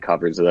really a lot of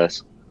covers of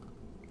this.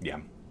 Yeah.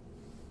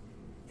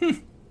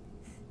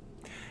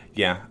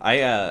 Yeah,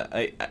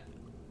 I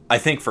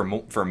think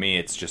for me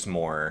it's just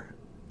more,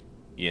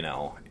 you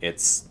know,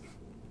 it's.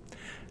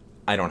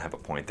 I don't have a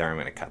point there. I'm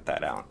going to cut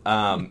that out.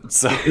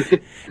 So,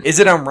 is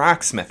it on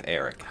Rocksmith,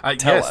 Eric?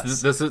 Tell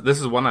yes, us.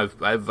 this is one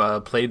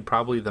I've played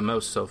probably the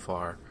most so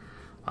far.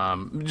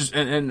 Just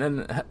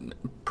and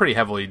pretty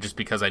heavily just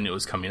because I knew it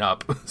was coming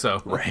up.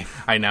 So Right.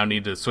 I now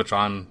need to switch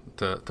on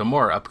to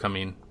more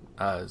upcoming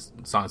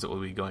songs that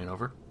we'll be going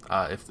over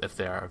if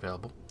they are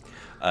available.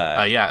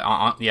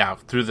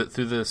 Through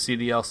the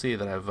CDLC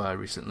that I've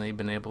recently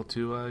been able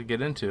to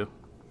get into.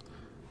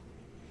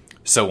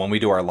 So when we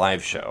do our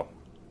live show,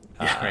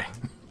 Right.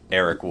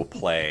 Eric will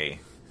play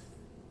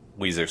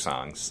Weezer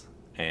songs,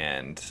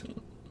 and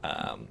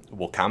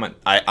we'll comment.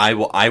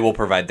 I will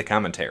provide the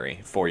commentary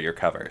for your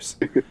covers.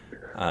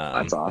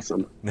 That's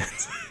awesome.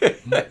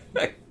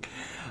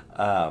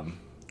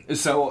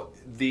 So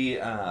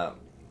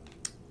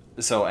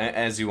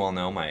as you all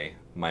know,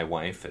 my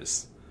wife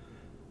is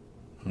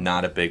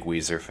not a big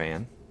Weezer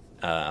fan,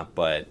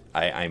 but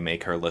I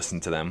make her listen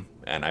to them,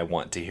 and I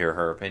want to hear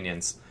her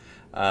opinions,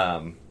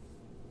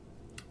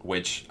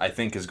 which I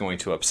think is going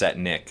to upset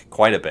Nick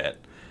quite a bit.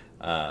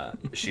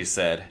 She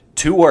said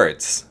 2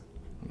 words: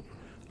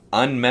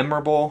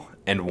 unmemorable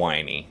and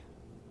whiny.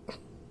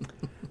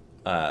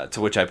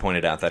 To which I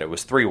pointed out that it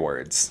was 3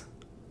 words.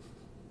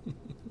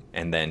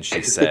 And then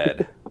she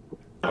said,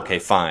 okay,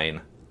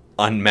 fine,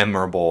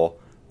 unmemorable,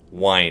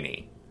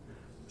 whiny.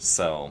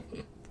 So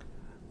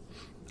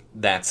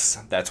that's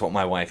what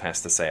my wife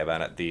has to say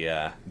about it.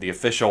 The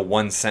official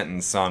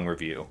 1-sentence song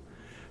review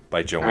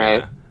by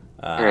Joanna.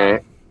 All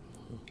right.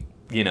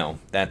 You know,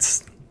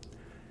 that's.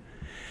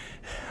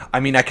 I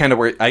mean, I kind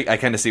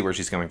of see where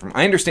she's coming from.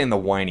 I understand the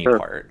whiny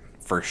part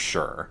for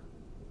sure.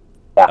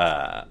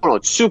 Oh,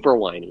 it's super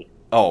whiny.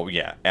 Oh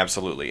yeah,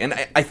 absolutely, and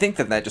I think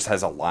that just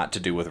has a lot to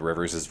do with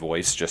Rivers'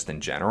 voice, just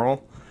in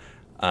general.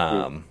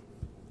 You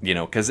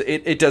know, because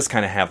it does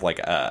kind of have like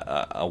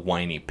a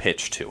whiny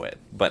pitch to it,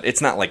 but it's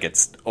not like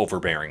it's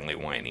overbearingly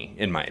whiny,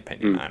 in my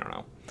opinion. I don't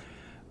know.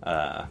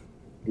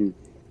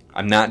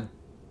 I'm not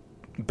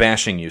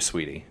bashing you,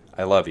 sweetie.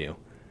 I love you.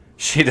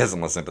 She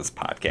doesn't listen to this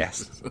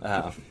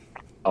podcast.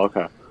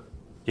 Okay.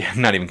 Yeah,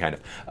 not even kind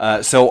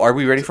of. So are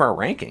we ready for our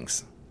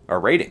rankings? Our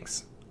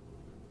ratings?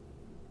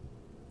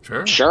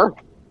 Sure.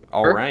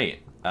 All right.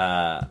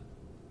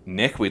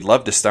 Nick, we'd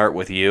love to start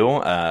with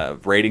you.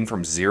 Rating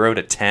from 0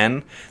 to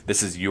 10.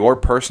 This is your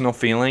personal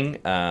feeling.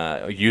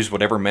 Use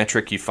whatever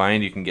metric you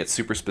find. You can get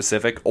super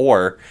specific,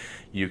 or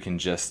you can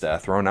just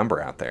throw a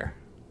number out there.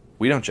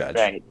 We don't judge.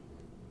 Right.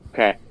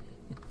 Okay.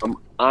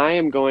 I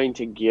am going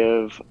to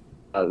give,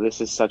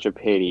 this is such a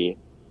pity,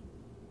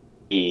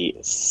 a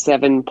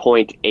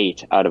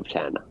 7.8 out of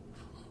 10.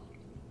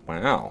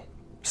 Wow.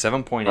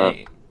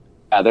 7.8.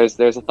 Yeah,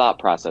 there's a thought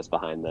process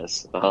behind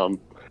this.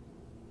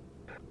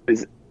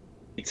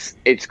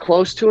 It's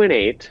close to an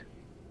 8.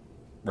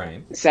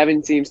 Right.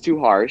 7 seems too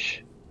harsh,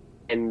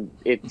 and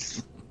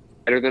it's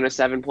better than a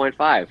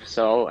 7.5.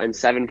 So, and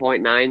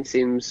 7.9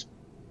 seems,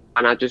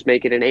 why not just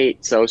make it an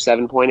 8? So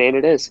 7.8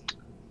 it is.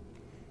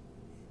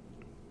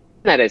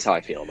 That is how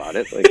I feel about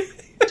it. Like,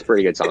 it's a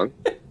pretty good song.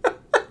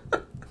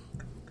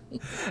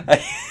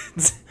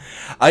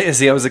 I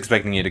see. I was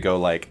expecting you to go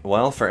like,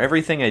 well, for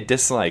everything I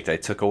disliked, I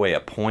took away a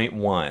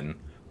 0.1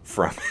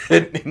 from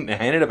it, and I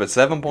ended up at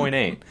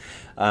 7.8.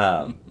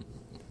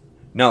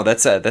 No,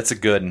 that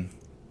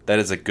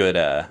is a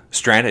good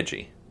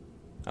strategy.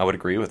 I would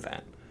agree with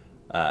that.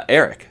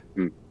 Eric,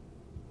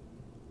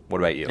 what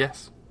about you?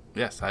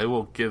 Yes, I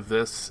will give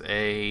this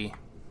a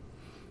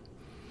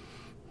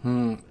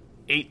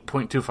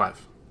 8.25.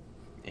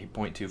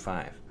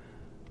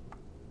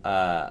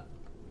 8.25.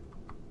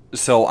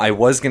 So I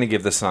was going to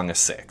give the song a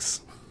 6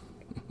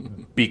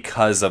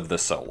 because of the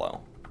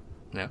solo.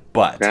 Yeah.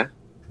 But, Okay.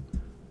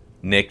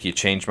 Nick, you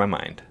changed my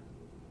mind.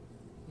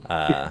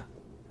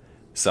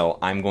 So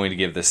I'm going to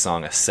give this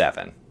song a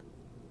 7.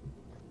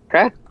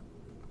 Okay.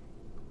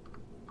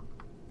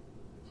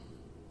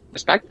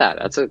 respect that.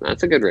 That's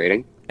a good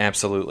rating.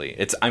 Absolutely.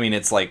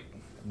 It's like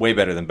way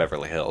better than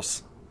Beverly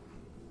Hills.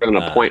 Given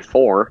a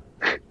 0.4.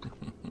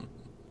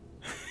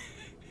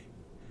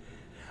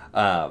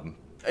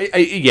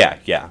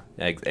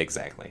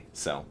 Exactly.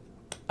 So,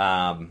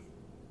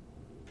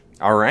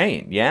 all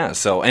right, yeah.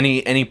 So,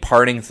 any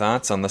parting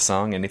thoughts on the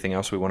song? Anything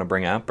else we want to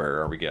bring up,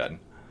 or are we good?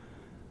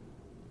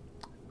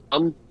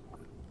 One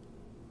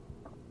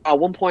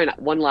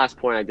last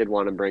point I did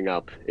want to bring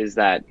up is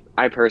that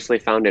I personally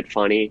found it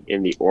funny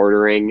in the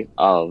ordering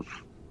of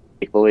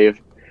Make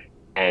Believe,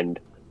 and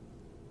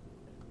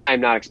I'm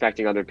not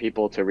expecting other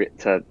people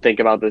to think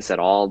about this at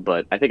all,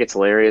 but I think it's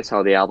hilarious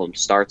how the album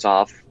starts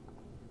off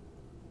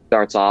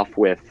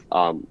with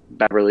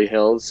Beverly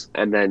Hills,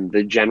 and then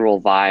the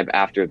general vibe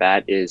after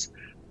that is,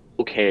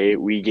 okay,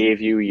 we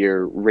gave you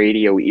your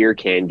radio ear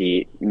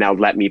candy, now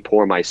let me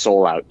pour my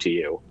soul out to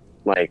you.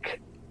 Like,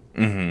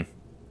 not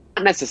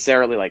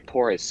necessarily like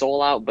pour his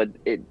soul out, but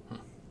it's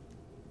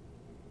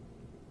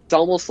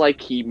almost like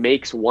he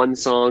makes one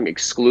song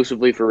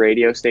exclusively for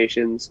radio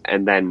stations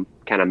and then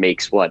kind of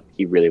makes what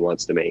he really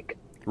wants to make.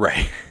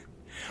 Right.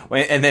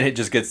 And then it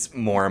just gets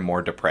more and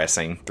more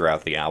depressing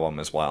throughout the album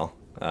as well.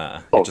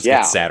 It just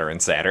gets sadder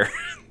and sadder.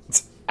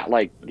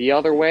 Like The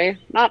Other Way,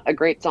 not a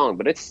great song,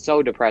 but it's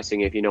so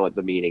depressing if you know what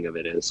the meaning of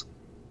it is.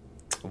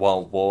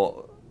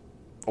 Well,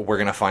 we're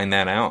going to find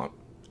that out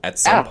at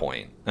some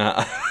point.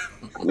 I'm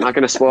not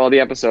going to spoil the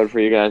episode for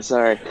you guys,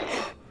 sorry.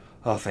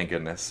 Oh, thank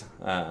goodness.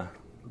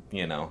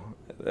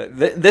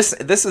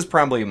 This is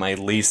probably my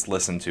least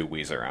listened to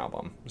Weezer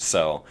album,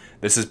 so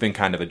this has been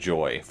kind of a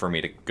joy for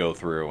me to go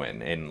through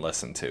and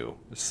listen to.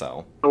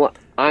 So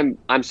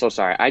I'm so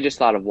sorry. I just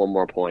thought of one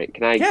more point.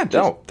 Can I? Yeah,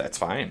 no, that's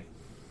fine.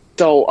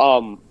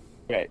 So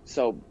okay.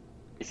 So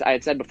I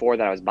had said before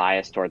that I was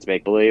biased towards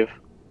Make Believe,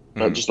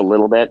 just a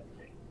little bit.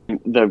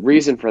 The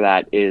reason for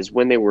that is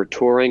when they were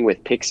touring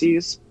with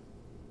Pixies.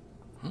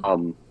 I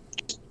don't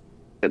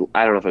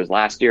know if it was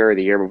last year or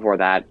the year before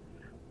that.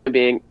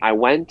 I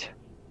went.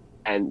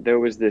 And there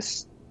was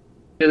this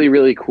really,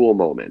 really cool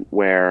moment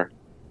where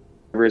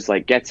Rivers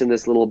gets in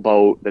this little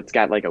boat that's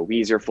got like a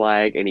Weezer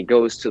flag, and he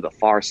goes to the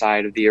far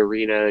side of the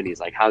arena, and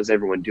he's like, "How's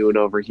everyone doing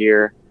over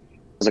here?"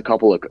 There's a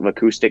couple of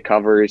acoustic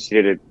covers. He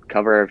did a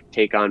cover of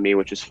 "Take on Me,"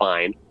 which is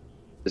fine. It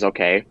was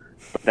okay.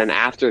 But then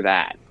after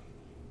that,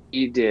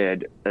 he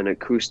did an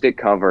acoustic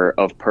cover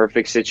of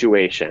 "Perfect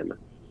Situation,"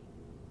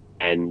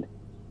 and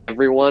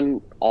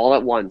everyone all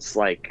at once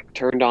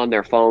turned on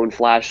their phone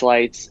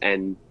flashlights,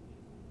 and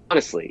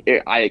honestly,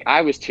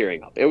 I was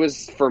tearing up. It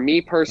was, for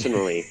me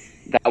personally,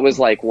 that was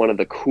one of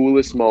the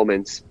coolest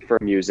moments for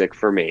music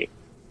for me.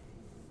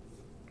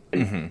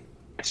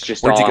 It's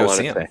just Where'd all you I go want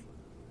see to him? say.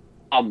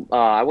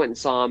 I went and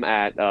saw him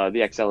at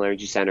the XL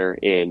Energy Center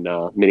in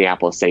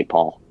Minneapolis, St.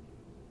 Paul.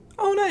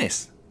 Oh,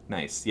 nice.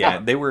 Yeah,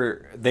 they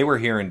were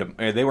here in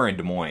they were in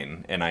Des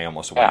Moines, and I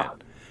almost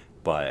went,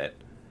 but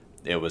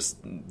it was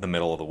the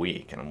middle of the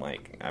week, and I'm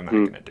like, I'm not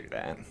going to do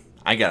that.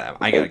 I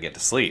gotta get to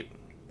sleep.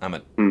 I'm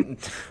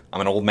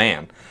an old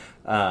man.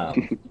 Yeah,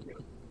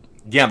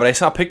 but I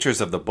saw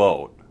pictures of the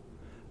boat.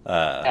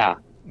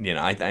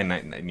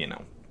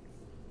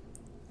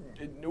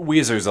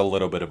 Weezer's a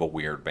little bit of a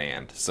weird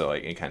band, so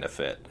it kind of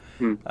fit.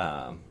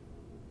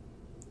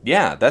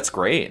 Yeah, that's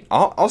great.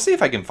 I'll see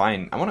if I can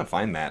find. I want to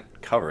find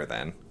that cover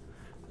then.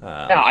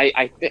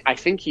 I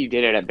think he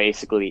did it at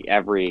basically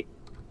every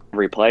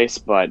place,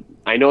 but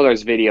I know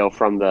there's video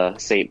from the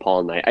St.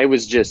 Paul night.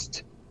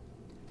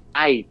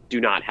 I do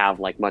not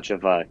have much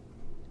of a. I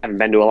haven't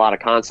been to a lot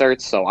of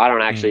concerts, so I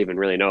don't actually even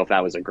really know if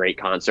that was a great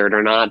concert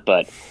or not.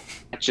 But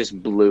it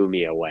just blew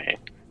me away.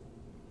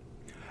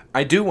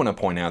 I do want to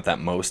point out that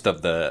most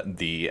of the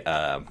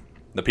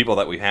people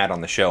that we've had on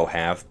the show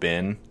have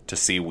been to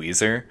see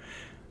Weezer,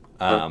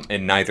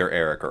 and neither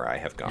Eric or I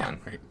have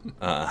gone. Yeah,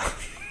 right.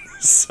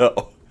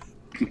 So,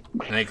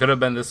 and it could have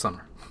been this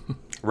summer,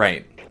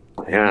 right?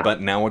 Yeah.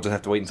 But now we'll just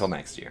have to wait until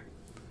next year.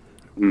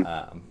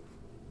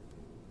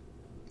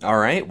 All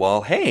right.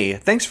 Well, hey,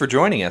 thanks for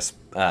joining us,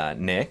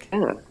 Nick.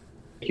 Yeah. Thank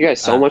you guys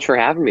so much for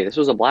having me. This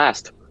was a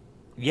blast.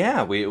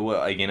 Yeah, we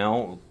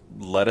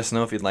let us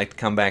know if you'd like to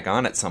come back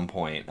on at some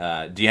point.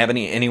 Do you have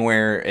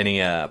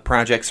any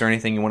projects or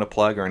anything you want to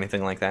plug or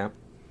anything like that?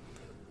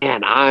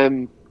 Man,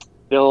 I'm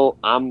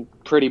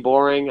pretty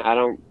boring. I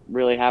don't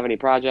really have any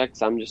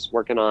projects. I'm just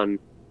working on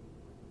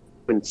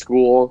in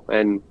school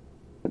and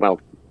so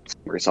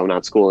I'm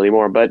not school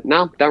anymore. But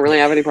no, don't really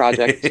have any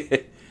projects.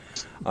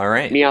 All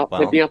right. Hit me up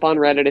on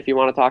Reddit if you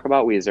want to talk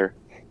about Weezer.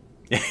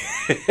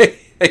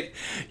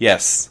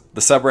 Yes,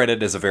 the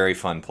subreddit is a very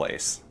fun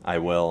place. I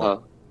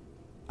will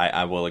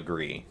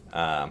agree.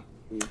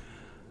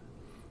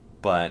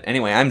 But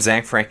anyway, I'm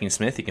Zach Fracking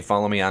Smith. You can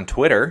follow me on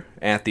Twitter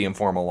at The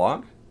Informal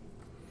Log.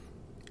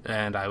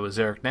 And I was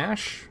Eric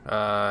Nash.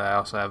 I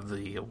also have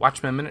the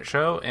Watchmen Minute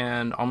Show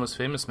and Almost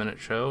Famous Minute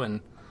Show, and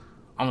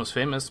Almost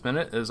Famous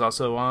Minute is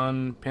also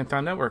on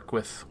Pantheon Network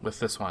with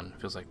this one.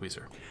 Feels like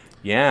Weezer.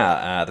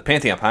 Yeah, the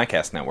Pantheon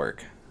Podcast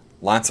Network.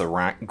 Lots of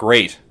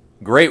great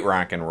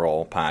rock and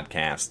roll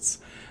podcasts.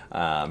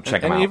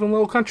 Check them out. And even a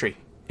little country.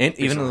 and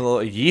even a little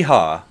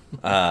yeehaw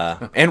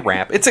and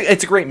rap. It's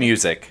a great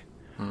music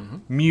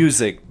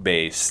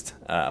based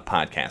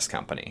podcast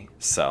company.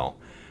 So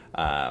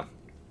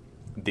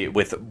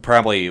with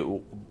probably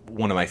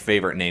one of my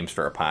favorite names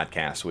for a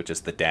podcast, which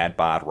is the Dad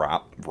Bod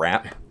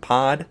Rap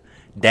Pod.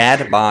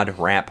 Dad Bod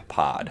Rap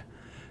Pod.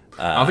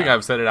 I don't think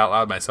I've said it out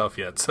loud myself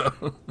yet. So,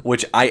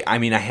 which I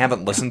mean I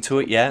haven't listened to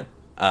it yet,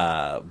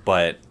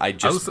 but I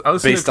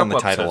was based on the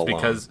title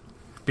alone.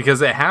 Because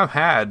they have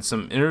had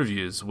some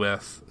interviews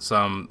with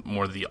some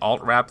more of the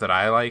alt rap that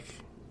I like.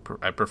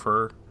 I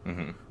prefer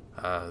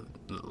a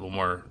little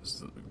more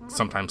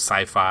sometimes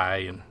sci-fi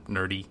and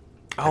nerdy.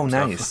 Oh,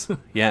 nice!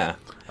 Yeah,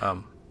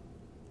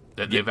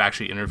 they've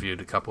actually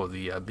interviewed a couple of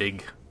the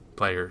big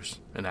players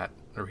in that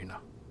arena.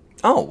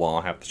 Oh, well,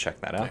 I'll have to check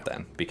that out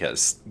then,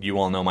 because you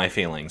all know my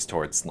feelings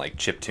towards like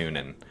chiptune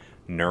and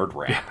nerd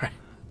rap.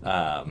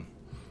 Yeah, right.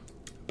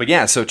 But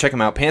yeah, so check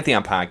them out,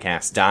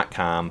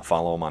 pantheonpodcast.com.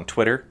 Follow them on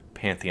Twitter,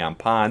 Pantheon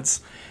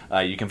Pods.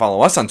 You can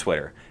follow us on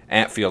Twitter,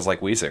 @Feels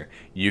Like Weezer.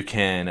 You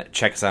can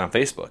check us out on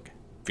Facebook,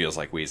 Feels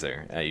Like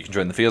Weezer. You can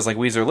join the Feels Like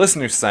Weezer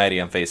Listener Society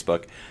on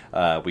Facebook.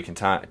 We can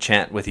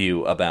chat with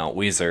you about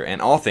Weezer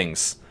and all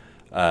things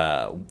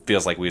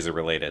Feels Like Weezer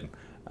related.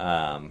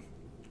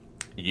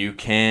 You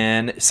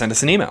can send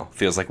us an email,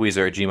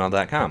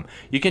 feelslikeweezer@gmail.com.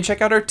 You can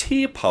check out our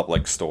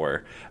TeePublic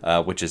store,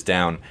 which is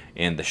down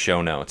in the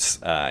show notes.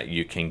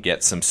 You can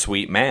get some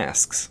sweet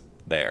masks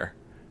there.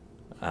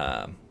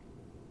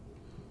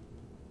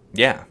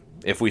 Yeah,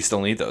 if we still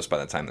need those by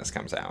the time this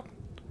comes out.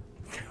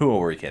 Who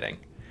are we kidding?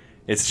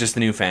 It's just a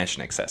new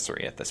fashion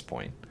accessory at this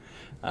point.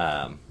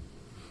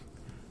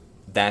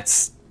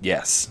 That's,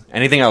 yes.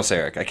 Anything else,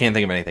 Eric? I can't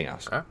think of anything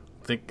else. I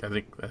think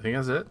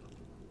that's it.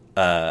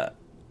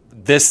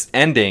 This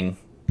ending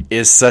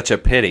is such a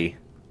pity.